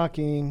 Stephen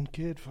Hawking,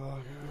 kid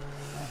fucker.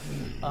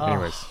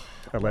 Anyways,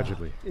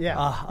 allegedly.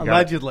 Yeah.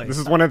 Allegedly. This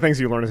is one of the things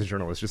you learn as a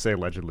journalist. Just say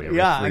allegedly.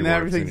 Yeah, and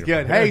everything's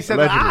good. Hey, he said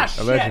allegedly.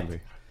 shit.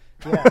 Allegedly.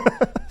 Yeah.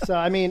 So,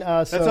 I mean...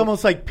 That's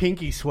almost like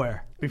pinky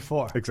swear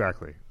before.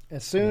 Exactly.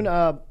 As soon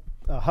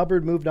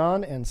Hubbard moved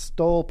on and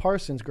stole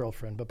Parsons'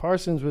 girlfriend. But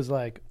Parsons was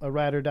like a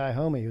ride or die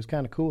homie. He was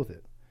kind of cool with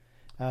it.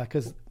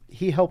 Because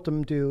he helped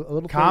him do a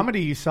little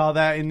comedy. You saw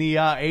that in the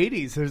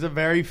 80s. There's a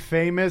very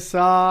famous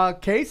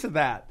case of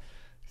that.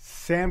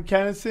 Sam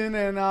Kinison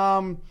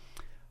and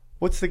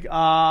what's the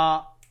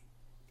Carl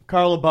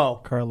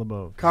LeBeau. Carl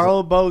LeBeau.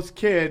 Carl LeBeau's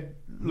kid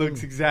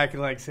looks exactly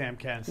like Sam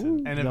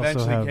Kinison, and We eventually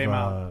also have, came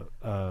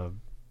out.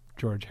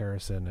 George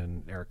Harrison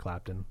and Eric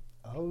Clapton.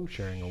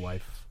 Sharing a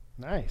wife.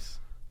 Nice.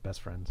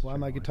 Best friends. Why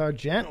my guitar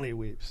gently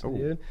weeps,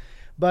 dude.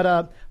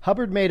 But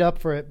Hubbard made up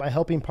for it by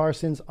helping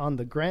Parsons on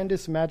the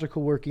grandest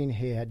magical working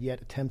he had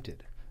yet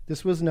attempted.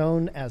 This was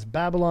known as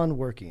Babylon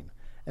Working,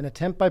 an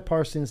attempt by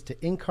Parsons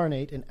to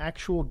incarnate an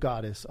actual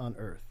goddess on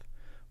Earth.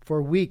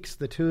 For weeks,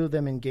 the two of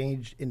them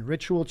engaged in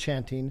ritual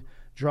chanting,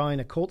 drawing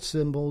occult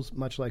symbols,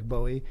 much like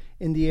Bowie,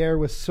 in the air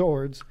with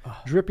swords,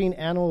 dripping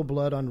animal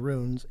blood on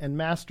runes, and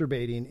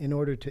masturbating in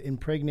order to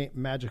impregnate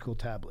magical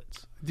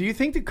tablets. Do you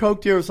think the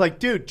coke dealer was like,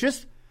 dude,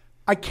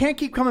 I can't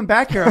keep coming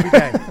back here every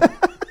day.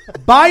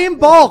 Buy in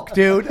bulk,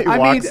 dude. He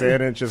walks in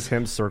and it's just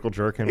him circle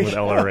jerking with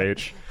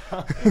LRH.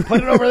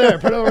 Put it over there.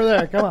 Put it over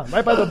there. Come on.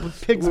 Right by the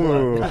pig's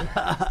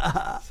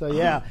blood. So,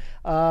 yeah.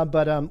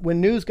 But when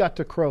news got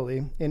to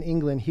Crowley in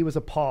England, he was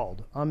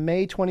appalled. On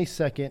May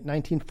 22nd,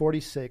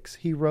 1946,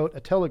 he wrote a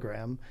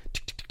telegram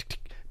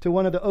to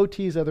one of the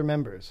OT's other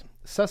members.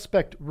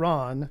 Suspect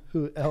Ron,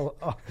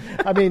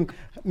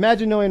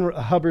 imagine knowing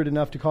Hubbard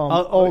enough to call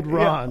him Old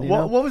Ron.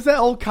 Yeah. What was that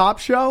old cop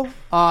show?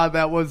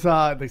 That was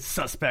the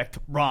Suspect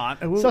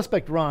Ron.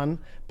 Suspect Ron,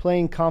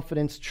 playing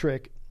confidence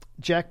trick,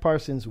 Jack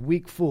Parsons,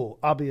 weak fool,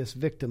 obvious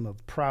victim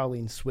of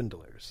prowling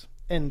swindlers.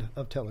 End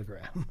of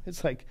telegram.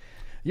 It's like,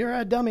 you're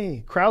a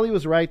dummy. Crowley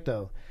was right,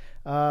 though.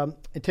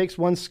 It takes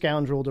one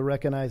scoundrel to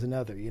recognize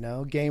another,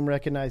 Game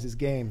recognizes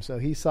game. So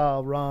he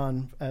saw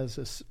Ron as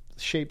a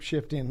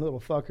shape-shifting little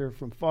fucker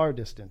from far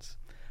distance.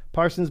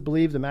 Parsons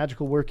believed the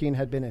magical working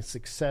had been a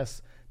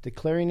success,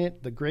 declaring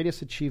it the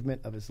greatest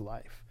achievement of his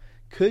life.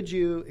 Could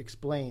you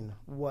explain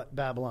what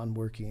Babylon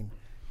working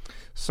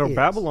is?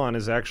 Babylon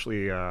is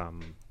actually a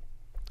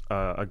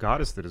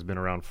goddess that has been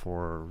around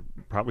for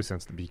probably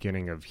since the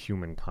beginning of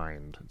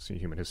humankind,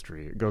 human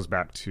history. It goes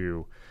back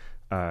to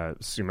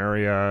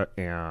Sumeria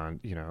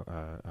and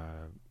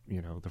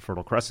the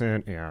Fertile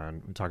Crescent,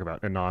 and we talk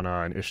about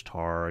Inanna and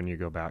Ishtar, and you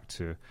go back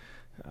to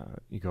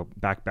you go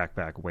back,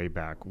 way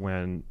back,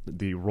 when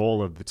the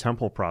role of the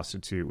temple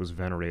prostitute was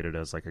venerated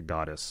as like a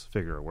goddess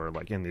figure, where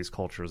like in these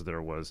cultures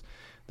there was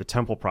the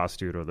temple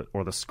prostitute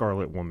or the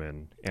scarlet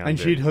woman, and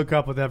she'd hook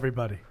up with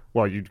everybody.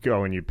 Well, you'd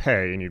go and you'd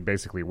pay and you'd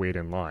basically wait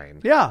in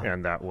line. Yeah,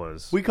 and that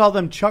was, we call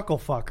them chuckle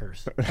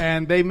fuckers,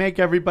 and they make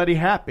everybody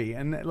happy.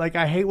 And like,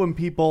 I hate when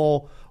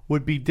people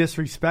would be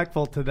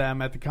disrespectful to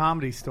them at the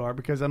Comedy Store,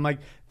 because I'm like,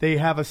 they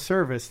have a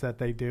service that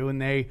they do,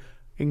 and they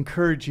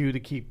encourage you to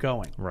keep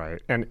going.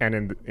 Right. And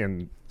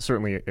in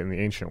certainly in the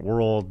ancient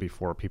world,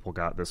 before people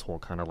got this whole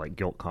kind of like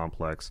guilt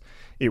complex,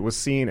 it was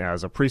seen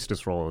as a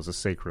priestess role, as a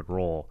sacred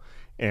role.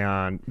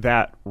 And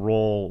that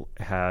role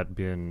had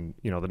been,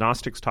 the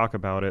Gnostics talk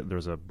about it.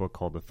 There's a book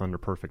called The Thunder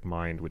Perfect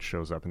Mind, which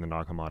shows up in the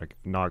Nag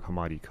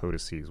Hammadi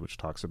Codices, which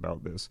talks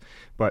about this.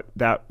 But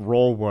that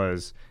role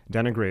was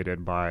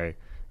denigrated by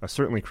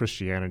certainly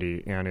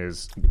Christianity, and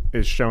is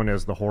shown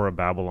as the whore of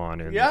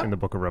Babylon in the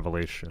Book of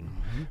Revelation.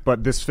 Mm-hmm.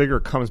 But this figure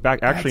comes back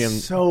actually.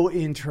 That's so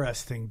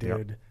interesting,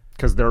 dude.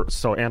 Because they're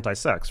so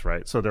anti-sex,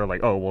 right? So they're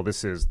like, oh, well,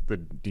 this is the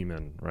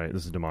demon, right?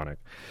 This is demonic.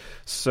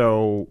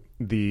 So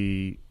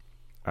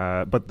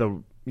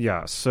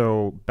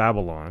so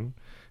Babylon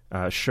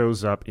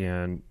shows up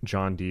in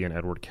John Dee and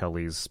Edward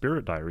Kelly's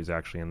Spirit Diaries,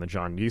 actually, in the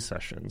John Dee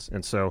sessions.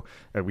 And so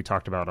we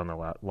talked about on the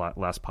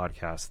last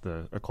podcast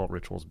the occult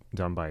rituals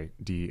done by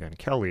Dee and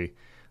Kelly.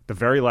 The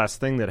very last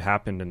thing that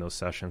happened in those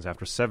sessions,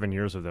 after 7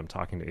 years of them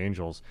talking to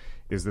angels,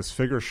 is this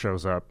figure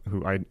shows up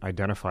who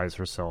identifies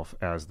herself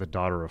as the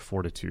daughter of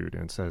Fortitude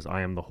and says,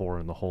 I am the whore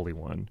and the Holy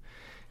One,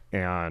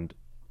 and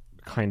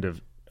kind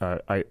of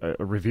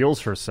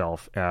reveals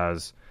herself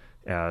as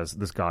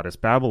this goddess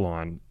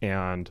Babylon.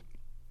 And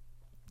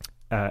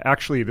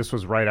actually, this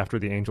was right after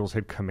the angels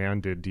had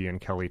commanded Dee and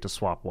Kelly to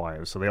swap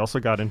wives. So they also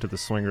got into the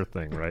swinger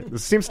thing, right?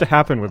 This seems to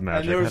happen with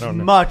magic. And there was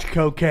much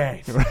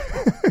cocaine.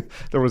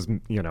 There was,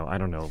 I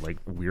don't know, like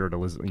weird,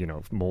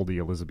 moldy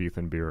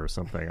Elizabethan beer or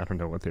something. I don't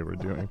know what they were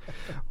doing.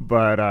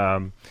 But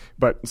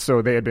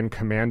so they had been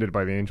commanded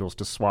by the angels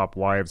to swap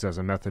wives as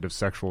a method of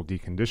sexual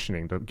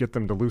deconditioning to get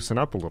them to loosen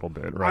up a little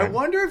bit, right? I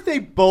wonder if they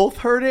both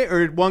heard it, or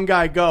did one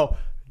guy go,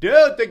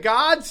 dude, the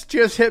gods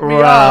just hit me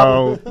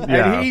up,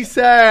 and he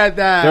said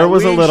that there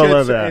was a little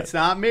of that. It's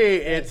not me,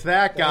 it's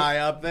that guy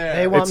up there.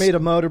 They want me to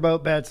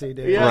motorboat Betsy,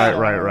 dude. Yeah.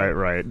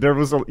 Right. There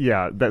was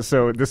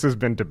so this has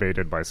been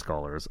debated by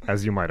scholars,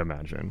 as you might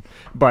imagine.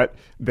 But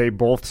they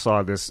both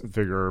saw this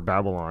figure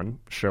Babylon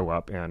show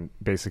up and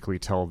basically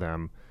tell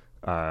them,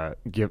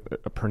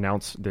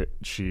 pronounce that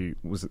she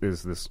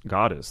is this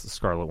goddess, the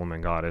Scarlet Woman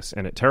goddess,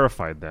 and it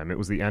terrified them. It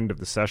was the end of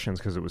the sessions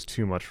because it was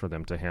too much for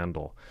them to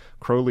handle.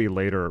 Crowley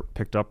later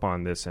picked up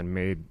on this and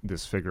made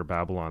this figure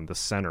Babylon the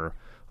center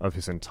of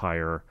his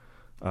entire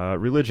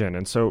religion.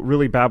 And so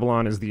really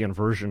Babylon is the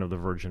inversion of the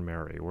Virgin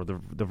Mary, where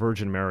the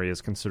Virgin Mary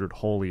is considered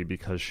holy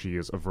because she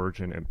is a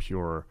virgin and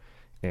pure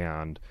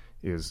and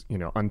is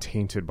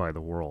untainted by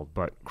the world.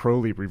 But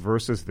Crowley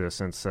reverses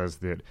this and says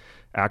that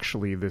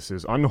actually this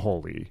is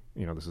unholy.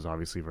 This is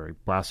obviously very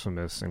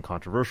blasphemous and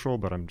controversial,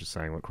 but I'm just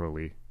saying what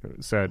Crowley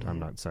said. I'm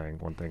not saying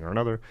one thing or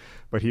another,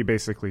 but he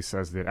basically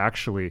says that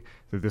actually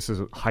that this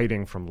is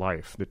hiding from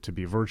life, that to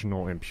be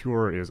virginal and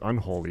pure is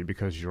unholy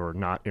because you're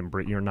not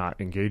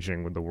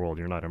engaging with the world,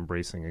 you're not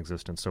embracing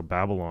existence. So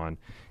Babylon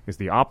is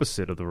the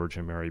opposite of the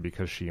Virgin Mary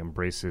because she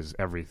embraces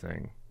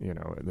everything,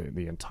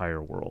 the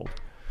entire world.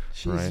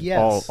 She's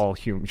all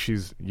human.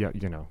 She's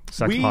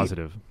sex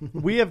positive.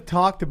 We have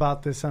talked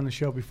about this on the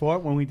show before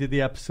when we did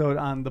the episode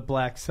on the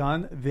Black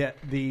Sun,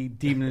 the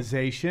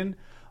demonization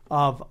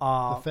of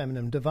the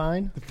feminine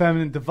divine,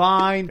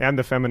 and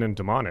the feminine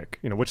demonic.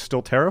 Which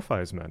still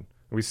terrifies men.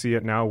 We see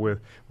it now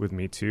with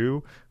Me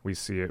Too. We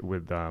see it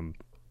with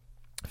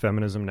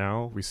feminism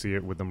now. We see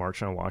it with the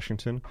March on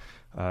Washington.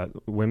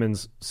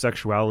 Women's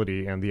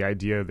sexuality and the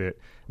idea that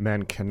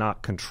men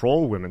cannot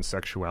control women's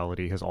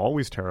sexuality has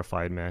always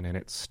terrified men, and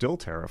it still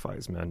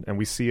terrifies men. And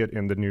we see it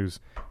in the news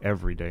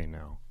every day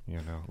now.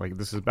 Like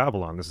this is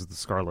Babylon. This is the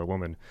Scarlet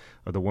Woman,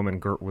 the woman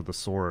girt with the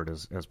sword,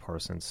 as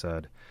Parsons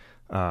said.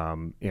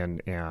 Kali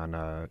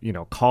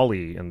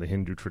in the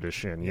Hindu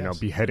tradition,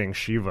 beheading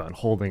Shiva and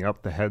holding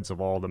up the heads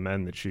of all the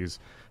men that she's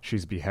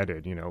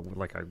beheaded,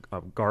 like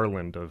a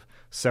garland of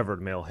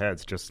severed male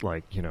heads, just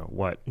like,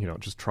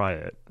 just try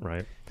it,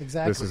 right?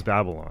 Exactly. This is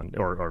Babylon,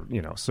 or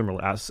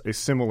a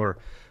similar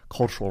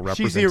cultural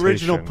representation. She's the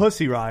original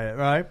Pussy Riot,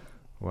 right?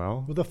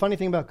 Well, the funny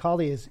thing about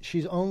Kali is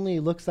she only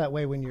looks that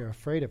way when you're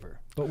afraid of her.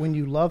 But when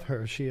you love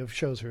her, she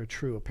shows her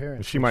true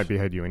appearance. She might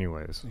behead you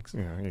anyways.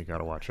 You got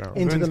to watch out.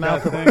 Into the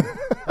mouth of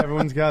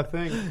Everyone's got a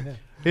thing. Yeah.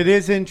 It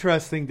is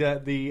interesting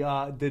that the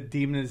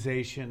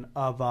demonization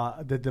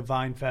of the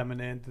divine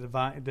feminine,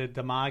 the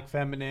demonic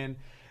feminine,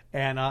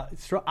 and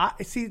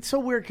see, it's so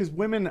weird because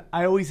women,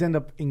 I always end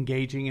up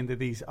engaging into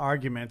these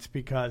arguments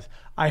because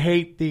I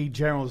hate the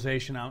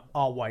generalization on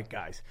all white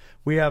guys.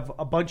 We have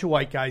a bunch of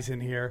white guys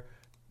in here.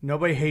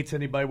 Nobody hates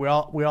anybody. We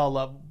all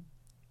love.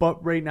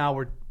 But right now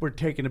we're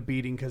taking a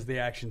beating because the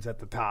action's at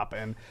the top,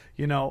 and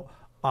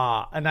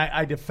and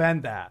I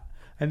defend that.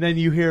 And then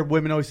you hear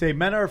women always say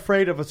men are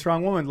afraid of a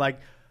strong woman. Like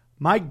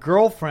my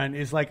girlfriend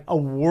is like a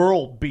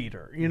world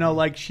beater. You know,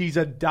 like she's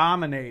a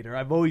dominator.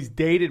 I've always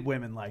dated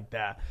women like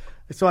that.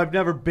 So I've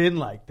never been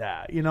like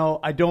that. You know,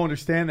 I don't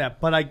understand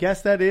that. But I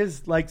guess that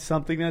is like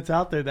something that's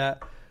out there,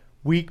 that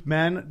weak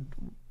men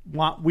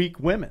want weak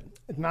women.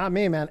 Not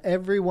me, man.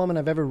 Every woman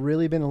I've ever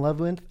really been in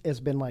love with has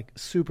been like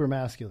super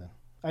masculine.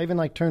 I even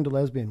like turned to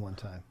lesbian one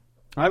time.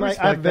 I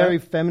have very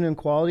feminine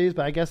qualities,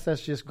 but I guess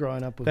that's just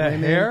growing up with that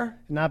women. Hair?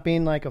 Not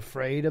being like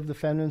afraid of the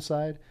feminine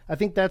side. I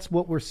think that's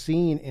what we're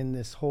seeing in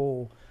this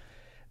whole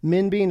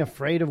men being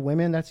afraid of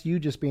women. That's you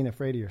just being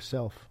afraid of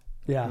yourself.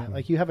 Yeah. You know,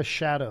 like you have a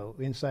shadow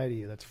inside of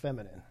you that's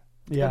feminine.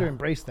 You Yeah. better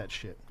embrace that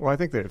shit. Well, I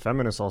think that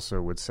feminists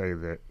also would say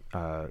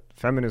that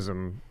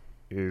feminism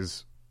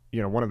is,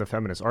 you know, one of the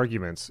feminist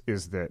arguments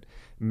is that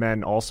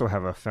men also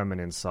have a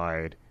feminine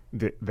side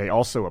that they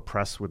also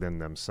oppress within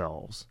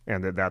themselves,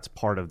 and that's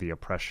part of the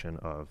oppression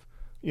of,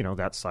 you know,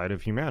 that side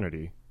of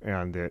humanity.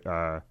 And that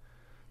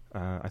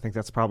I think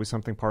that's probably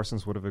something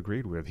Parsons would have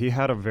agreed with. He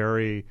had a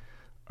very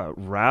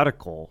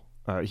radical,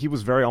 he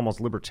was very almost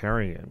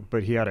libertarian,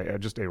 but he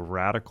had just a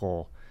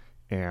radical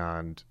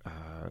and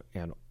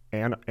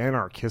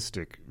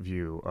anarchistic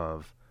view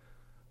of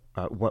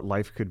what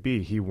life could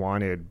be. He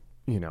wanted,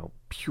 you know,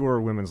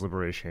 pure women's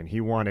liberation.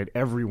 He wanted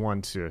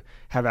everyone to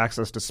have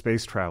access to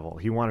space travel.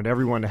 He wanted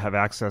everyone to have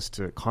access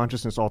to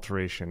consciousness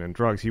alteration and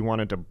drugs. He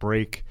wanted to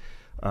break,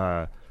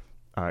 in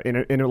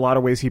a lot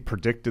of ways, he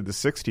predicted the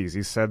 60s.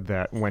 He said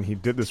that when he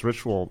did this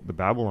ritual, the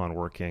Babylon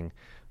working,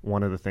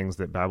 one of the things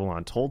that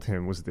Babylon told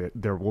him was that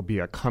there will be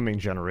a coming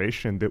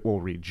generation that will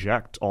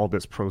reject all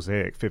this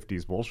prosaic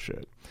 50s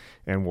bullshit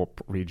and will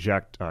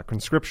reject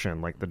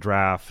conscription, like the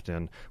draft,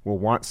 and will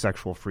want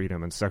sexual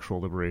freedom and sexual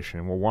liberation,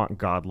 and will want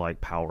godlike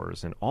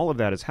powers. And all of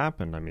that has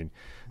happened. I mean,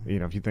 you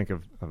know, if you think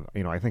of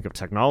you know, I think of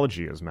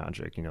technology as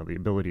magic, you know, the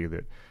ability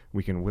that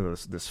we can,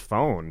 with this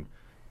phone,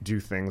 do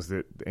things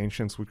that the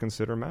ancients would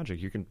consider magic.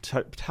 You can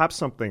tap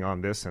something on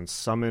this and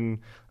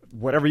summon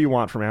whatever you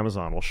want from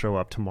Amazon will show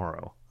up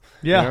tomorrow.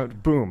 Yeah. You know,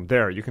 boom,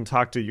 there. You can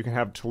you can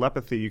have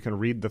telepathy, you can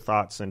read the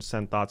thoughts and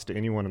send thoughts to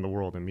anyone in the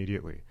world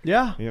immediately.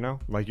 Yeah. You know,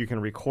 like you can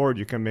record,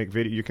 you can make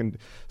video, you can.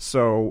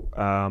 So,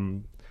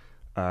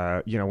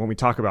 you know, when we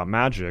talk about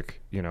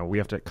magic, you know, we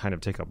have to kind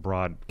of take a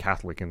broad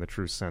Catholic in the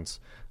true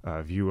sense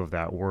view of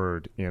that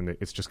word. And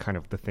it's just kind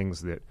of the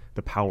things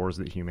the powers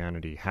that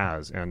humanity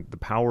has. And the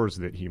powers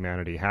that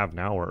humanity have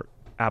now are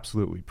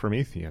absolutely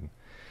Promethean.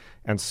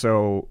 And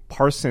so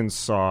Parsons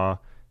saw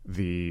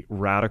the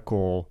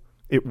radical...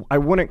 I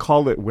wouldn't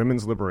call it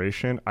women's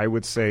liberation. I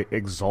would say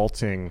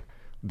exalting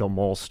the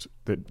most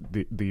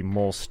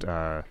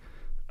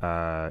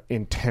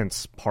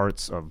intense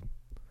parts of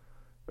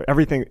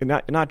everything,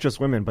 not just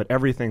women, but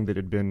everything that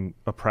had been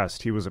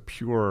oppressed. He was a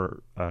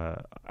pure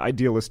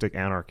idealistic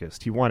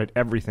anarchist. He wanted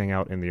everything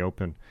out in the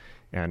open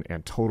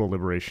and total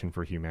liberation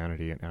for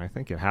humanity. And I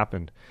think it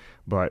happened,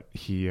 but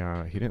he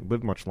didn't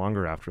live much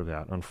longer after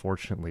that,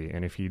 unfortunately.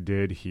 And if he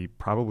did, he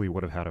probably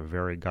would have had a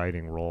very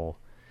guiding role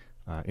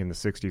in the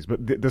 60s.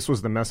 But this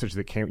was the message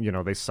that came, you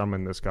know, they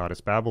summoned this goddess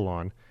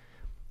Babylon,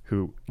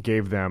 who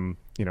gave them,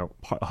 you know,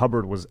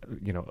 Hubbard was,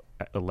 you know,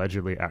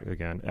 allegedly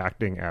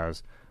acting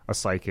as a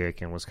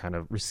psychic and was kind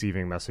of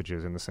receiving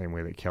messages in the same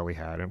way that Kelly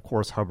had. And of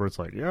course, Hubbard's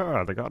like,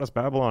 yeah, the goddess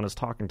Babylon is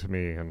talking to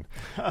me and,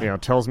 you know,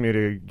 tells me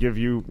to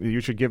you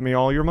should give me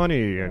all your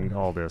money and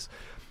all this.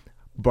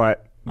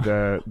 But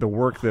the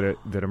work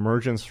that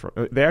emerges from,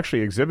 they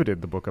actually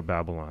exhibited the Book of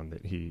Babylon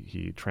that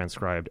he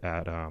transcribed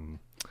at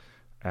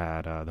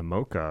the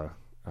MoCA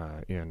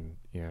in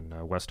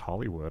West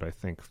Hollywood, I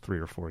think 3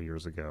 or 4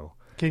 years ago.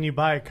 Can you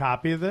buy a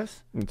copy of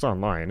this? It's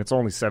online. It's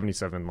only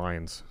 77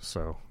 lines,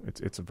 so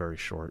it's a very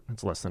short.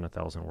 It's less than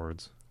 1,000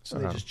 words. So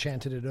they just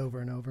chanted it over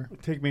and over.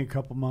 It'll take me a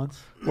couple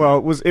months. Well,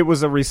 it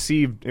was a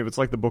received. It was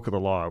like the Book of the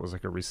Law. It was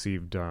like a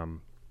received.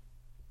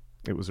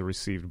 It was a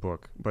received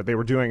book, but they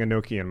were doing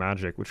Enochian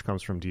magic, which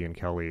comes from D. and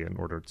Kelly, in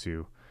order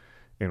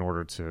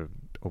to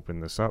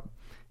open this up.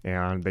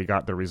 And they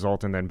got the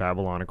result, and then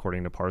Babylon,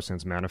 according to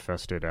Parsons,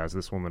 manifested as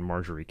this woman,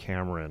 Marjorie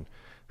Cameron,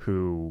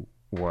 who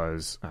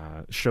was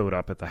showed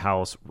up at the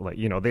house. Like,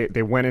 you know,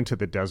 they went into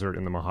the desert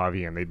in the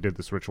Mojave, and they did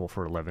this ritual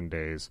for 11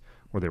 days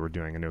where they were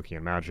doing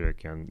Enochian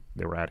magic, and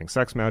they were adding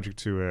sex magic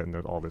to it and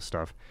all this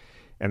stuff.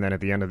 And then at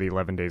the end of the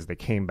 11 days, they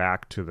came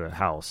back to the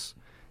house,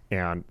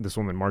 and this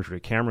woman, Marjorie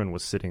Cameron,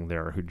 was sitting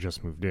there, who'd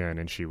just moved in,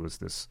 and she was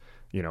this,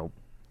 you know,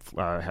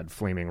 had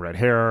flaming red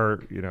hair.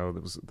 You know,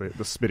 there was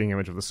the spitting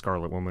image of the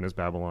Scarlet Woman, as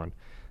Babylon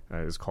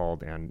is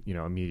called. And, you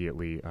know,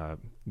 immediately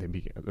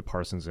the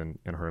Parsons and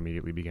her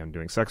immediately began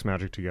doing sex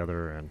magic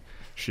together. And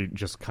she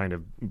just kind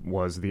of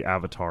was the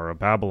avatar of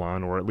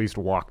Babylon, or at least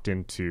walked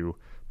into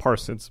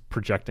Parsons,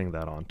 projecting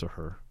that onto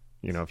her.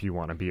 You know, if you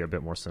want to be a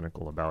bit more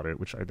cynical about it,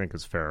 which I think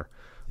is fair.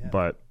 Yeah.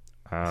 But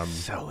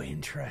so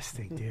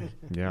interesting, dude.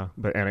 Yeah,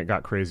 and it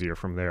got crazier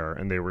from there.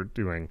 And they were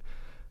doing...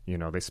 You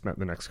know, they spent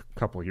the next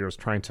couple of years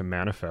trying to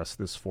manifest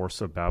this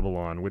force of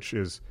Babylon, which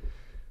is,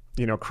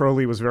 you know,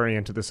 Crowley was very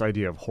into this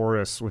idea of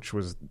Horus, which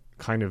was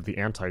kind of the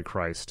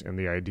Antichrist, and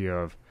the idea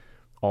of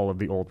all of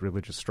the old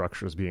religious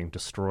structures being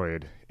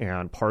destroyed.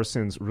 And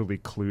Parsons really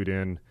clued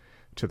in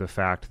to the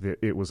fact that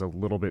it was a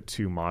little bit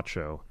too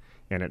macho,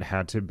 and it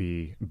had to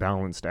be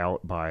balanced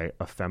out by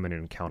a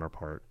feminine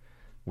counterpart,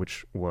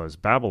 which was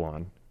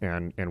Babylon.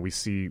 And we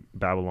see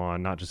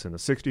Babylon not just in the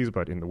 60s,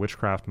 but in the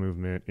witchcraft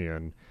movement,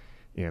 in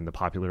the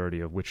popularity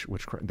of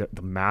witchcraft,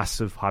 the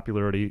massive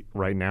popularity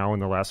right now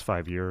in the last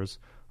 5 years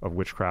of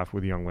witchcraft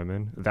with young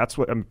women. That's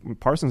what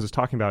Parsons is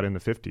talking about that in the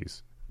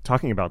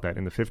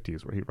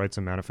 50s, where he writes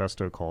a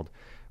manifesto called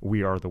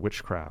 "We Are the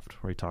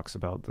Witchcraft," where he talks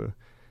about the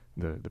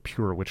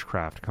pure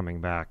witchcraft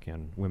coming back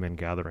and women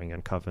gathering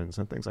in covens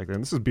and things like that.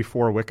 And this is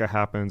before Wicca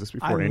happens. This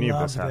is before any of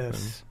this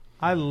happens.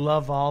 I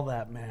love all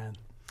that, man.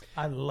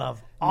 I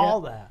love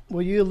all that.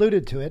 Well, you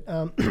alluded to it.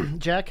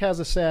 Jack has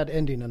a sad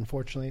ending,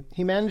 unfortunately.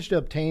 He managed to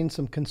obtain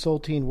some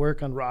consulting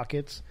work on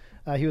rockets.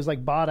 He was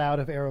bought out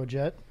of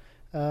Aerojet.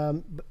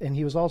 And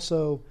he was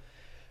also,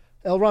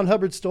 L. Ron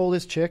Hubbard stole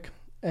his chick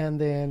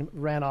and then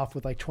ran off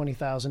with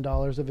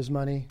 $20,000 of his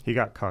money. He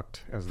got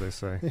cucked, as they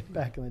say.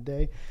 Back in the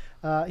day.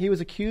 He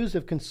was accused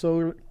of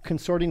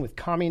consorting with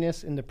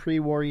communists in the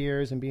pre-war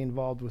years and being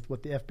involved with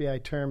what the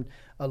FBI termed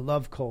a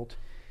love cult.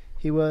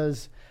 He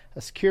was a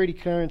security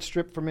clearance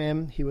stripped from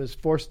him. He was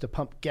forced to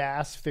pump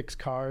gas, fix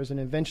cars, and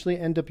eventually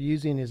end up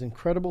using his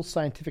incredible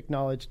scientific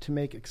knowledge to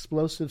make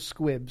explosive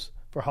squibs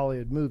for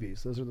Hollywood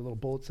movies. Those are the little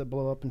bullets that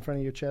blow up in front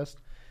of your chest.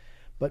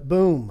 But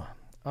boom,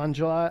 on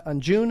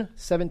June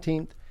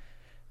 17th,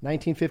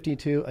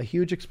 1952, a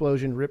huge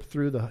explosion ripped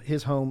through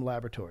his home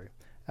laboratory.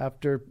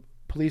 After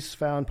police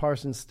found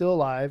Parsons still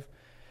alive,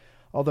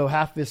 although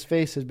half of his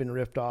face had been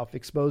ripped off,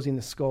 exposing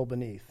the skull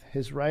beneath.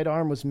 His right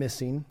arm was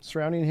missing.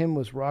 Surrounding him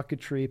was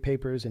rocketry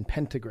papers and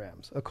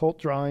pentagrams, occult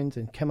drawings,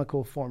 and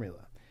chemical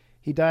formula.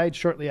 He died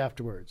shortly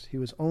afterwards. He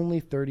was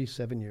only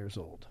 37 years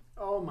old.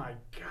 Oh, my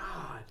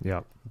God.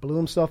 Yeah. Blew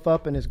himself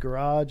up in his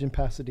garage in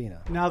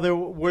Pasadena. Now,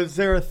 was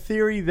there a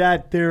theory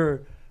that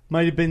there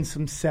might have been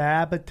some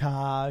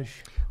sabotage?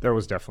 There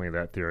was definitely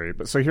that theory.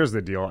 But so here's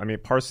the deal. I mean,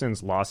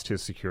 Parsons lost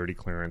his security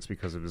clearance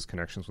because of his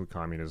connections with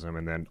communism,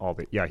 and then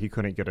he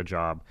couldn't get a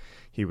job.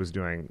 He was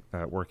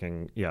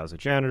working as a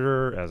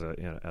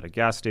janitor, at a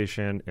gas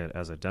station,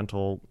 as a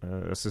dental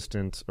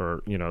assistant,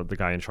 or the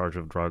guy in charge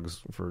of drugs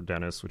for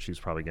dentists, which he's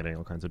probably getting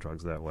all kinds of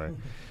drugs that way.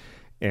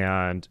 Mm-hmm.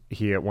 And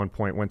he at one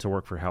point went to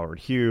work for Howard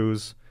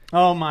Hughes.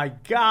 Oh, my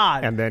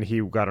God. And then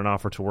he got an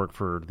offer to work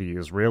for the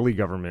Israeli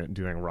government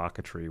doing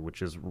rocketry,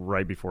 which is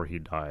right before he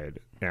died.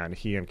 And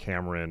he and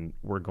Cameron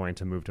were going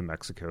to move to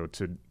Mexico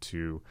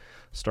to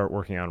start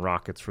working on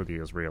rockets for the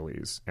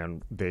Israelis.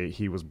 And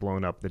he was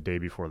blown up the day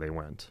before they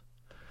went.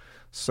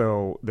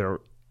 So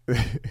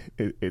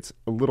it's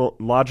a little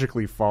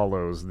logically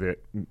follows that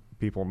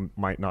people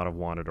might not have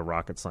wanted a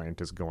rocket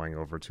scientist going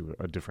over to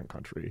a different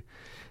country.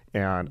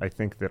 And I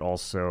think that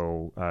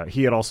also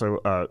he had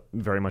also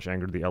very much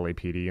angered the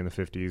LAPD in the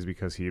 50s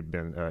because he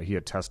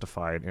had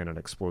testified in an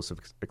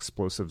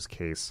explosives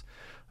case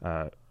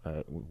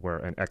where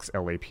an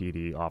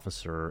ex-LAPD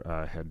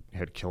officer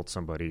had killed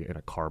somebody in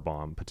a car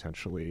bomb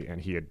potentially,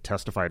 and he had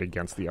testified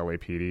against the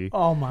LAPD.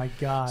 Oh my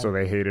God! So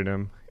they hated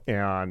him.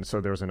 And so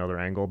there's another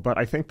angle. But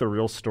I think the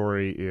real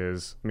story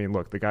is, I mean,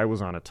 look, the guy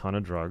was on a ton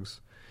of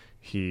drugs.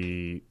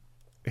 He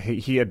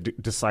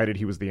had decided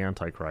he was the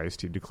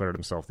Antichrist. He declared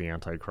himself the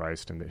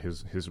Antichrist, and that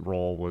his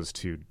role was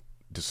to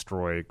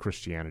destroy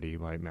Christianity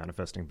by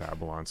manifesting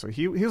Babylon. So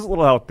he was a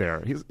little out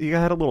there. He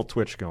had a little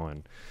twitch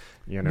going.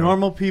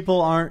 Normal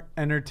people aren't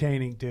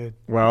entertaining, dude.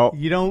 Well,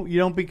 you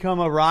don't become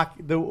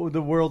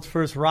the world's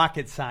first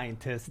rocket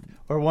scientist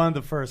or one of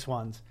the first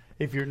ones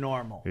if you're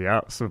normal.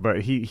 Yeah. So,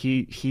 but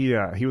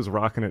he was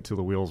rocking it till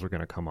the wheels were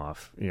going to come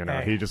off.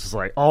 Hey. He just was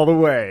like all the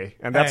way,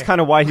 and that's kind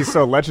of why he's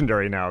so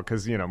legendary now.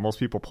 Because most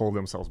people pull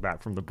themselves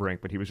back from the brink,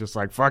 but he was just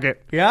like, "Fuck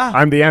it, yeah,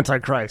 I'm the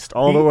Antichrist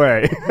all the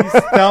way." He's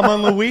Thelma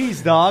and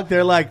Louise, dog.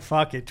 They're like,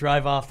 "Fuck it,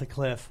 drive off the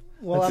cliff."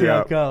 Well, let's see how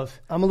it goes.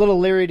 I'm a little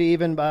leery to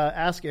even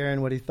ask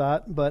Aaron what he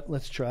thought, but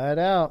let's try it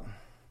out.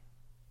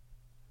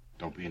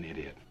 Don't be an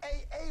idiot.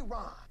 Hey,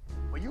 Ron.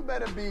 Well, you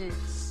better be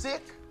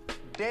sick,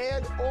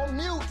 dead, or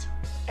mute.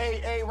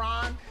 Hey,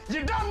 Ron.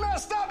 You done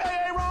messed up,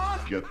 Ron.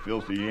 You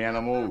filthy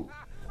animal.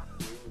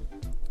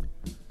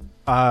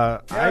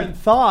 Aaron,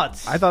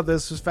 thoughts? I thought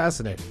this was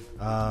fascinating.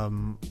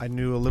 I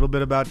knew a little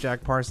bit about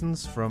Jack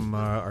Parsons from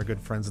our good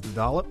friends at the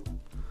Dollop.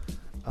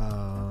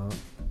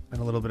 And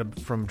a little bit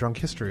from Drunk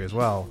History as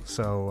well.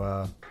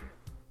 So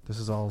this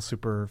is all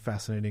super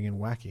fascinating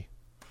and wacky.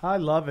 I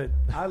love it.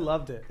 I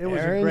loved it. It was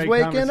Aaron's a great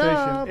waking conversation.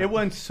 up. It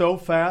went so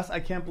fast. I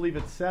can't believe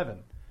it's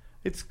 7.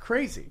 It's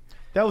crazy.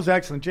 That was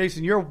excellent.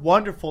 Jason, you're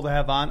wonderful to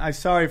have on. I'm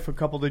sorry for a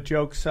couple of the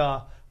jokes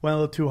went a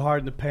little too hard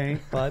in the paint.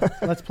 But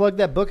let's plug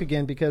that book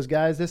again because,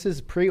 guys, this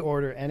is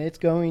pre-order, and it's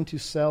going to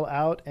sell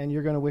out, and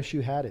you're going to wish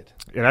you had it.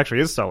 It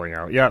actually is selling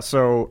out. Yeah,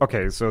 so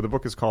the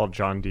book is called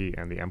John Dee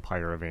and the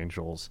Empire of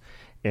Angels.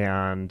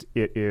 And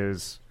it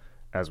is,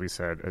 as we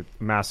said,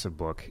 a massive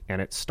book.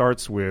 And it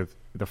starts with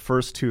the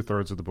first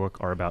 2/3 of the book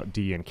are about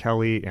Dee and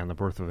Kelly and the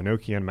birth of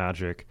Enochian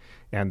magic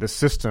and the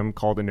system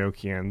called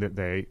Enochian that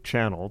they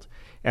channeled.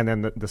 And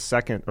then the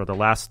second or the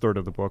last third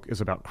of the book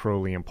is about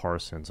Crowley and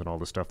Parsons and all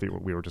the stuff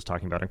that we were just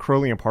talking about. And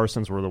Crowley and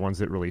Parsons were the ones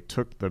that really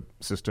took the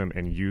system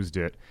and used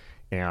it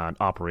and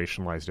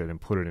operationalized it and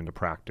put it into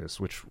practice,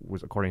 which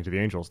was, according to the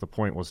angels, the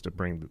point was to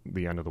bring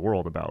the end of the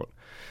world about.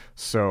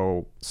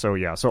 So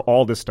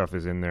all this stuff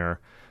is in there,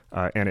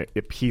 and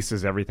it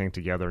pieces everything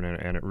together,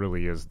 and it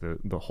really is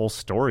the whole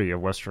story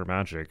of Western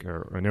magic,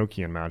 or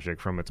Enochian magic,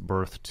 from its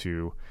birth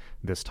to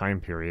this time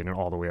period and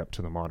all the way up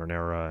to the modern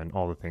era and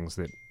all the things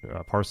that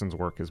Parsons'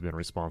 work has been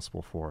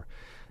responsible for.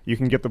 You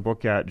can get the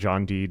book at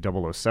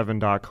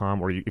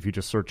johnd007.com, or if you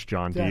just search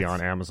John Dee on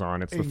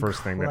Amazon, it's the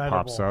first thing that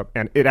pops up.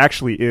 And it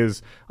actually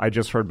is. I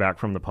just heard back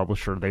from the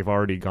publisher; they've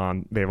already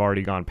gone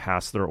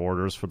past their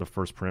orders for the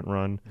first print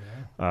run,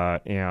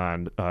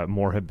 and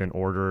more have been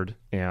ordered.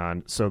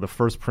 And so the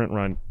first print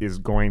run is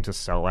going to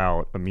sell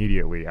out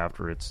immediately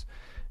after it's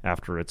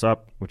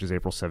up, which is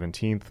April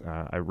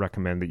 17th. I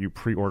recommend that you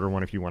pre-order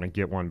one if you want to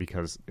get one,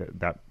 because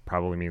that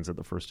probably means that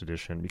the first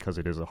edition, because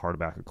it is a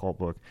hardback occult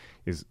book,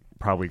 is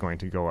probably going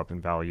to go up in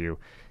value.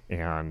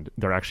 And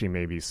there actually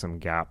may be some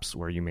gaps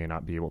where you may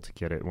not be able to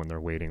get it when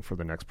they're waiting for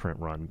the next print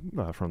run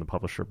from the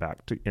publisher back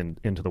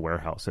into the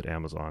warehouse at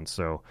Amazon.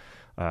 So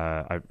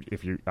I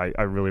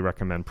really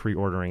recommend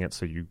pre-ordering it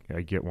so you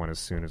get one as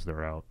soon as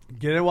they're out.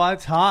 Get it while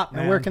it's hot,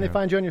 man. And where can they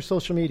find you on your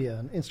social media,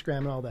 and Instagram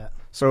and all that?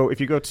 So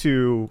if you go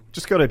to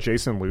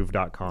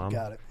jasonlouv.com,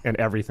 Got it. And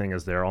everything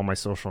is there, all my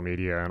social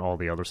media and all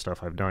the other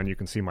stuff I've done. You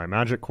can see my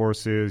magic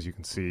courses, you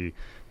can see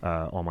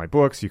all my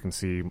books, you can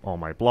see all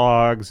my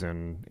blogs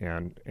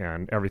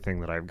and everything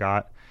that I've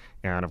got.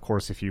 And of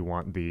course, if you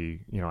want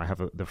I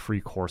have the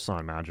free course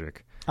on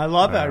magic. I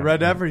love it. I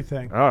read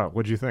everything. Oh,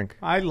 what'd you think?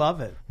 I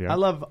love it. Yeah. I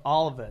love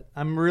all of it.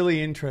 I'm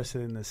really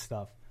interested in this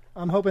stuff.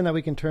 I'm hoping that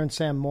we can turn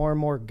Sam more and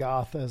more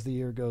goth as the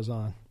year goes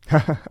on. Do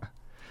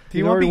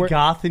you want to be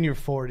goth in your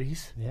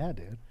 40s? Yeah,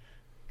 dude.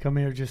 Come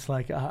here just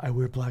like, I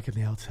wear black on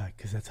the outside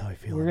because that's how I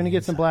feel. We're going to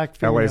get some black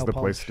LA's the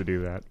polish. place to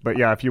do that. But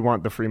yeah, if you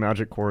want the free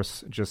magic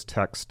course, just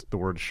text the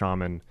word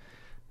shaman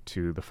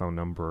to the phone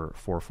number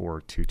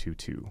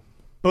 44222.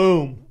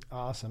 Boom.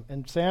 Awesome.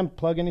 And Sam,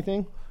 plug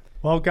anything?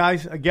 Well,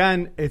 guys,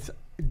 again, it's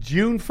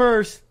June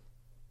 1st.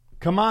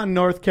 Come on,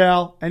 North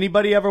Cal.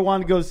 Anybody ever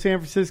want to go to San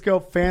Francisco,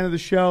 fan of the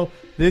show,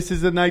 this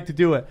is the night to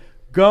do it.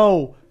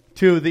 Go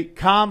to the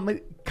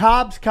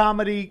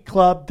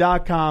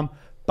CobbsComedyClub.com.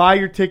 Buy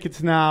your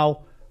tickets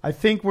now. I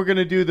think we're going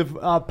to do the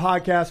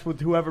podcast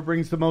with whoever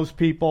brings the most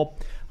people.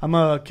 I'm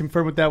going to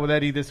confirm with that with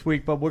Eddie this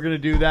week, but we're going to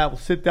do that. We'll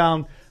sit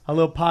down, a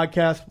little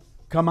podcast.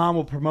 Come on,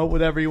 we'll promote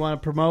whatever you want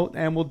to promote,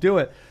 and we'll do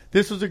it.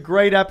 This was a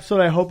great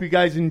episode. I hope you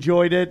guys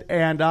enjoyed it,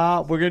 and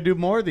we're going to do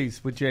more of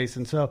these with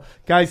Jason. So,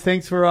 guys,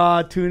 thanks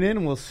for tuning in,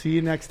 and we'll see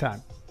you next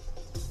time.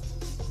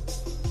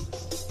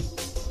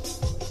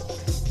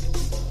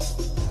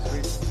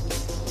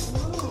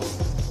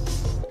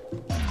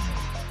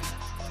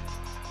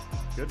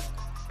 Good?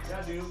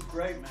 Yeah, dude, it was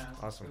great, man.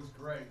 Awesome. It was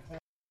great.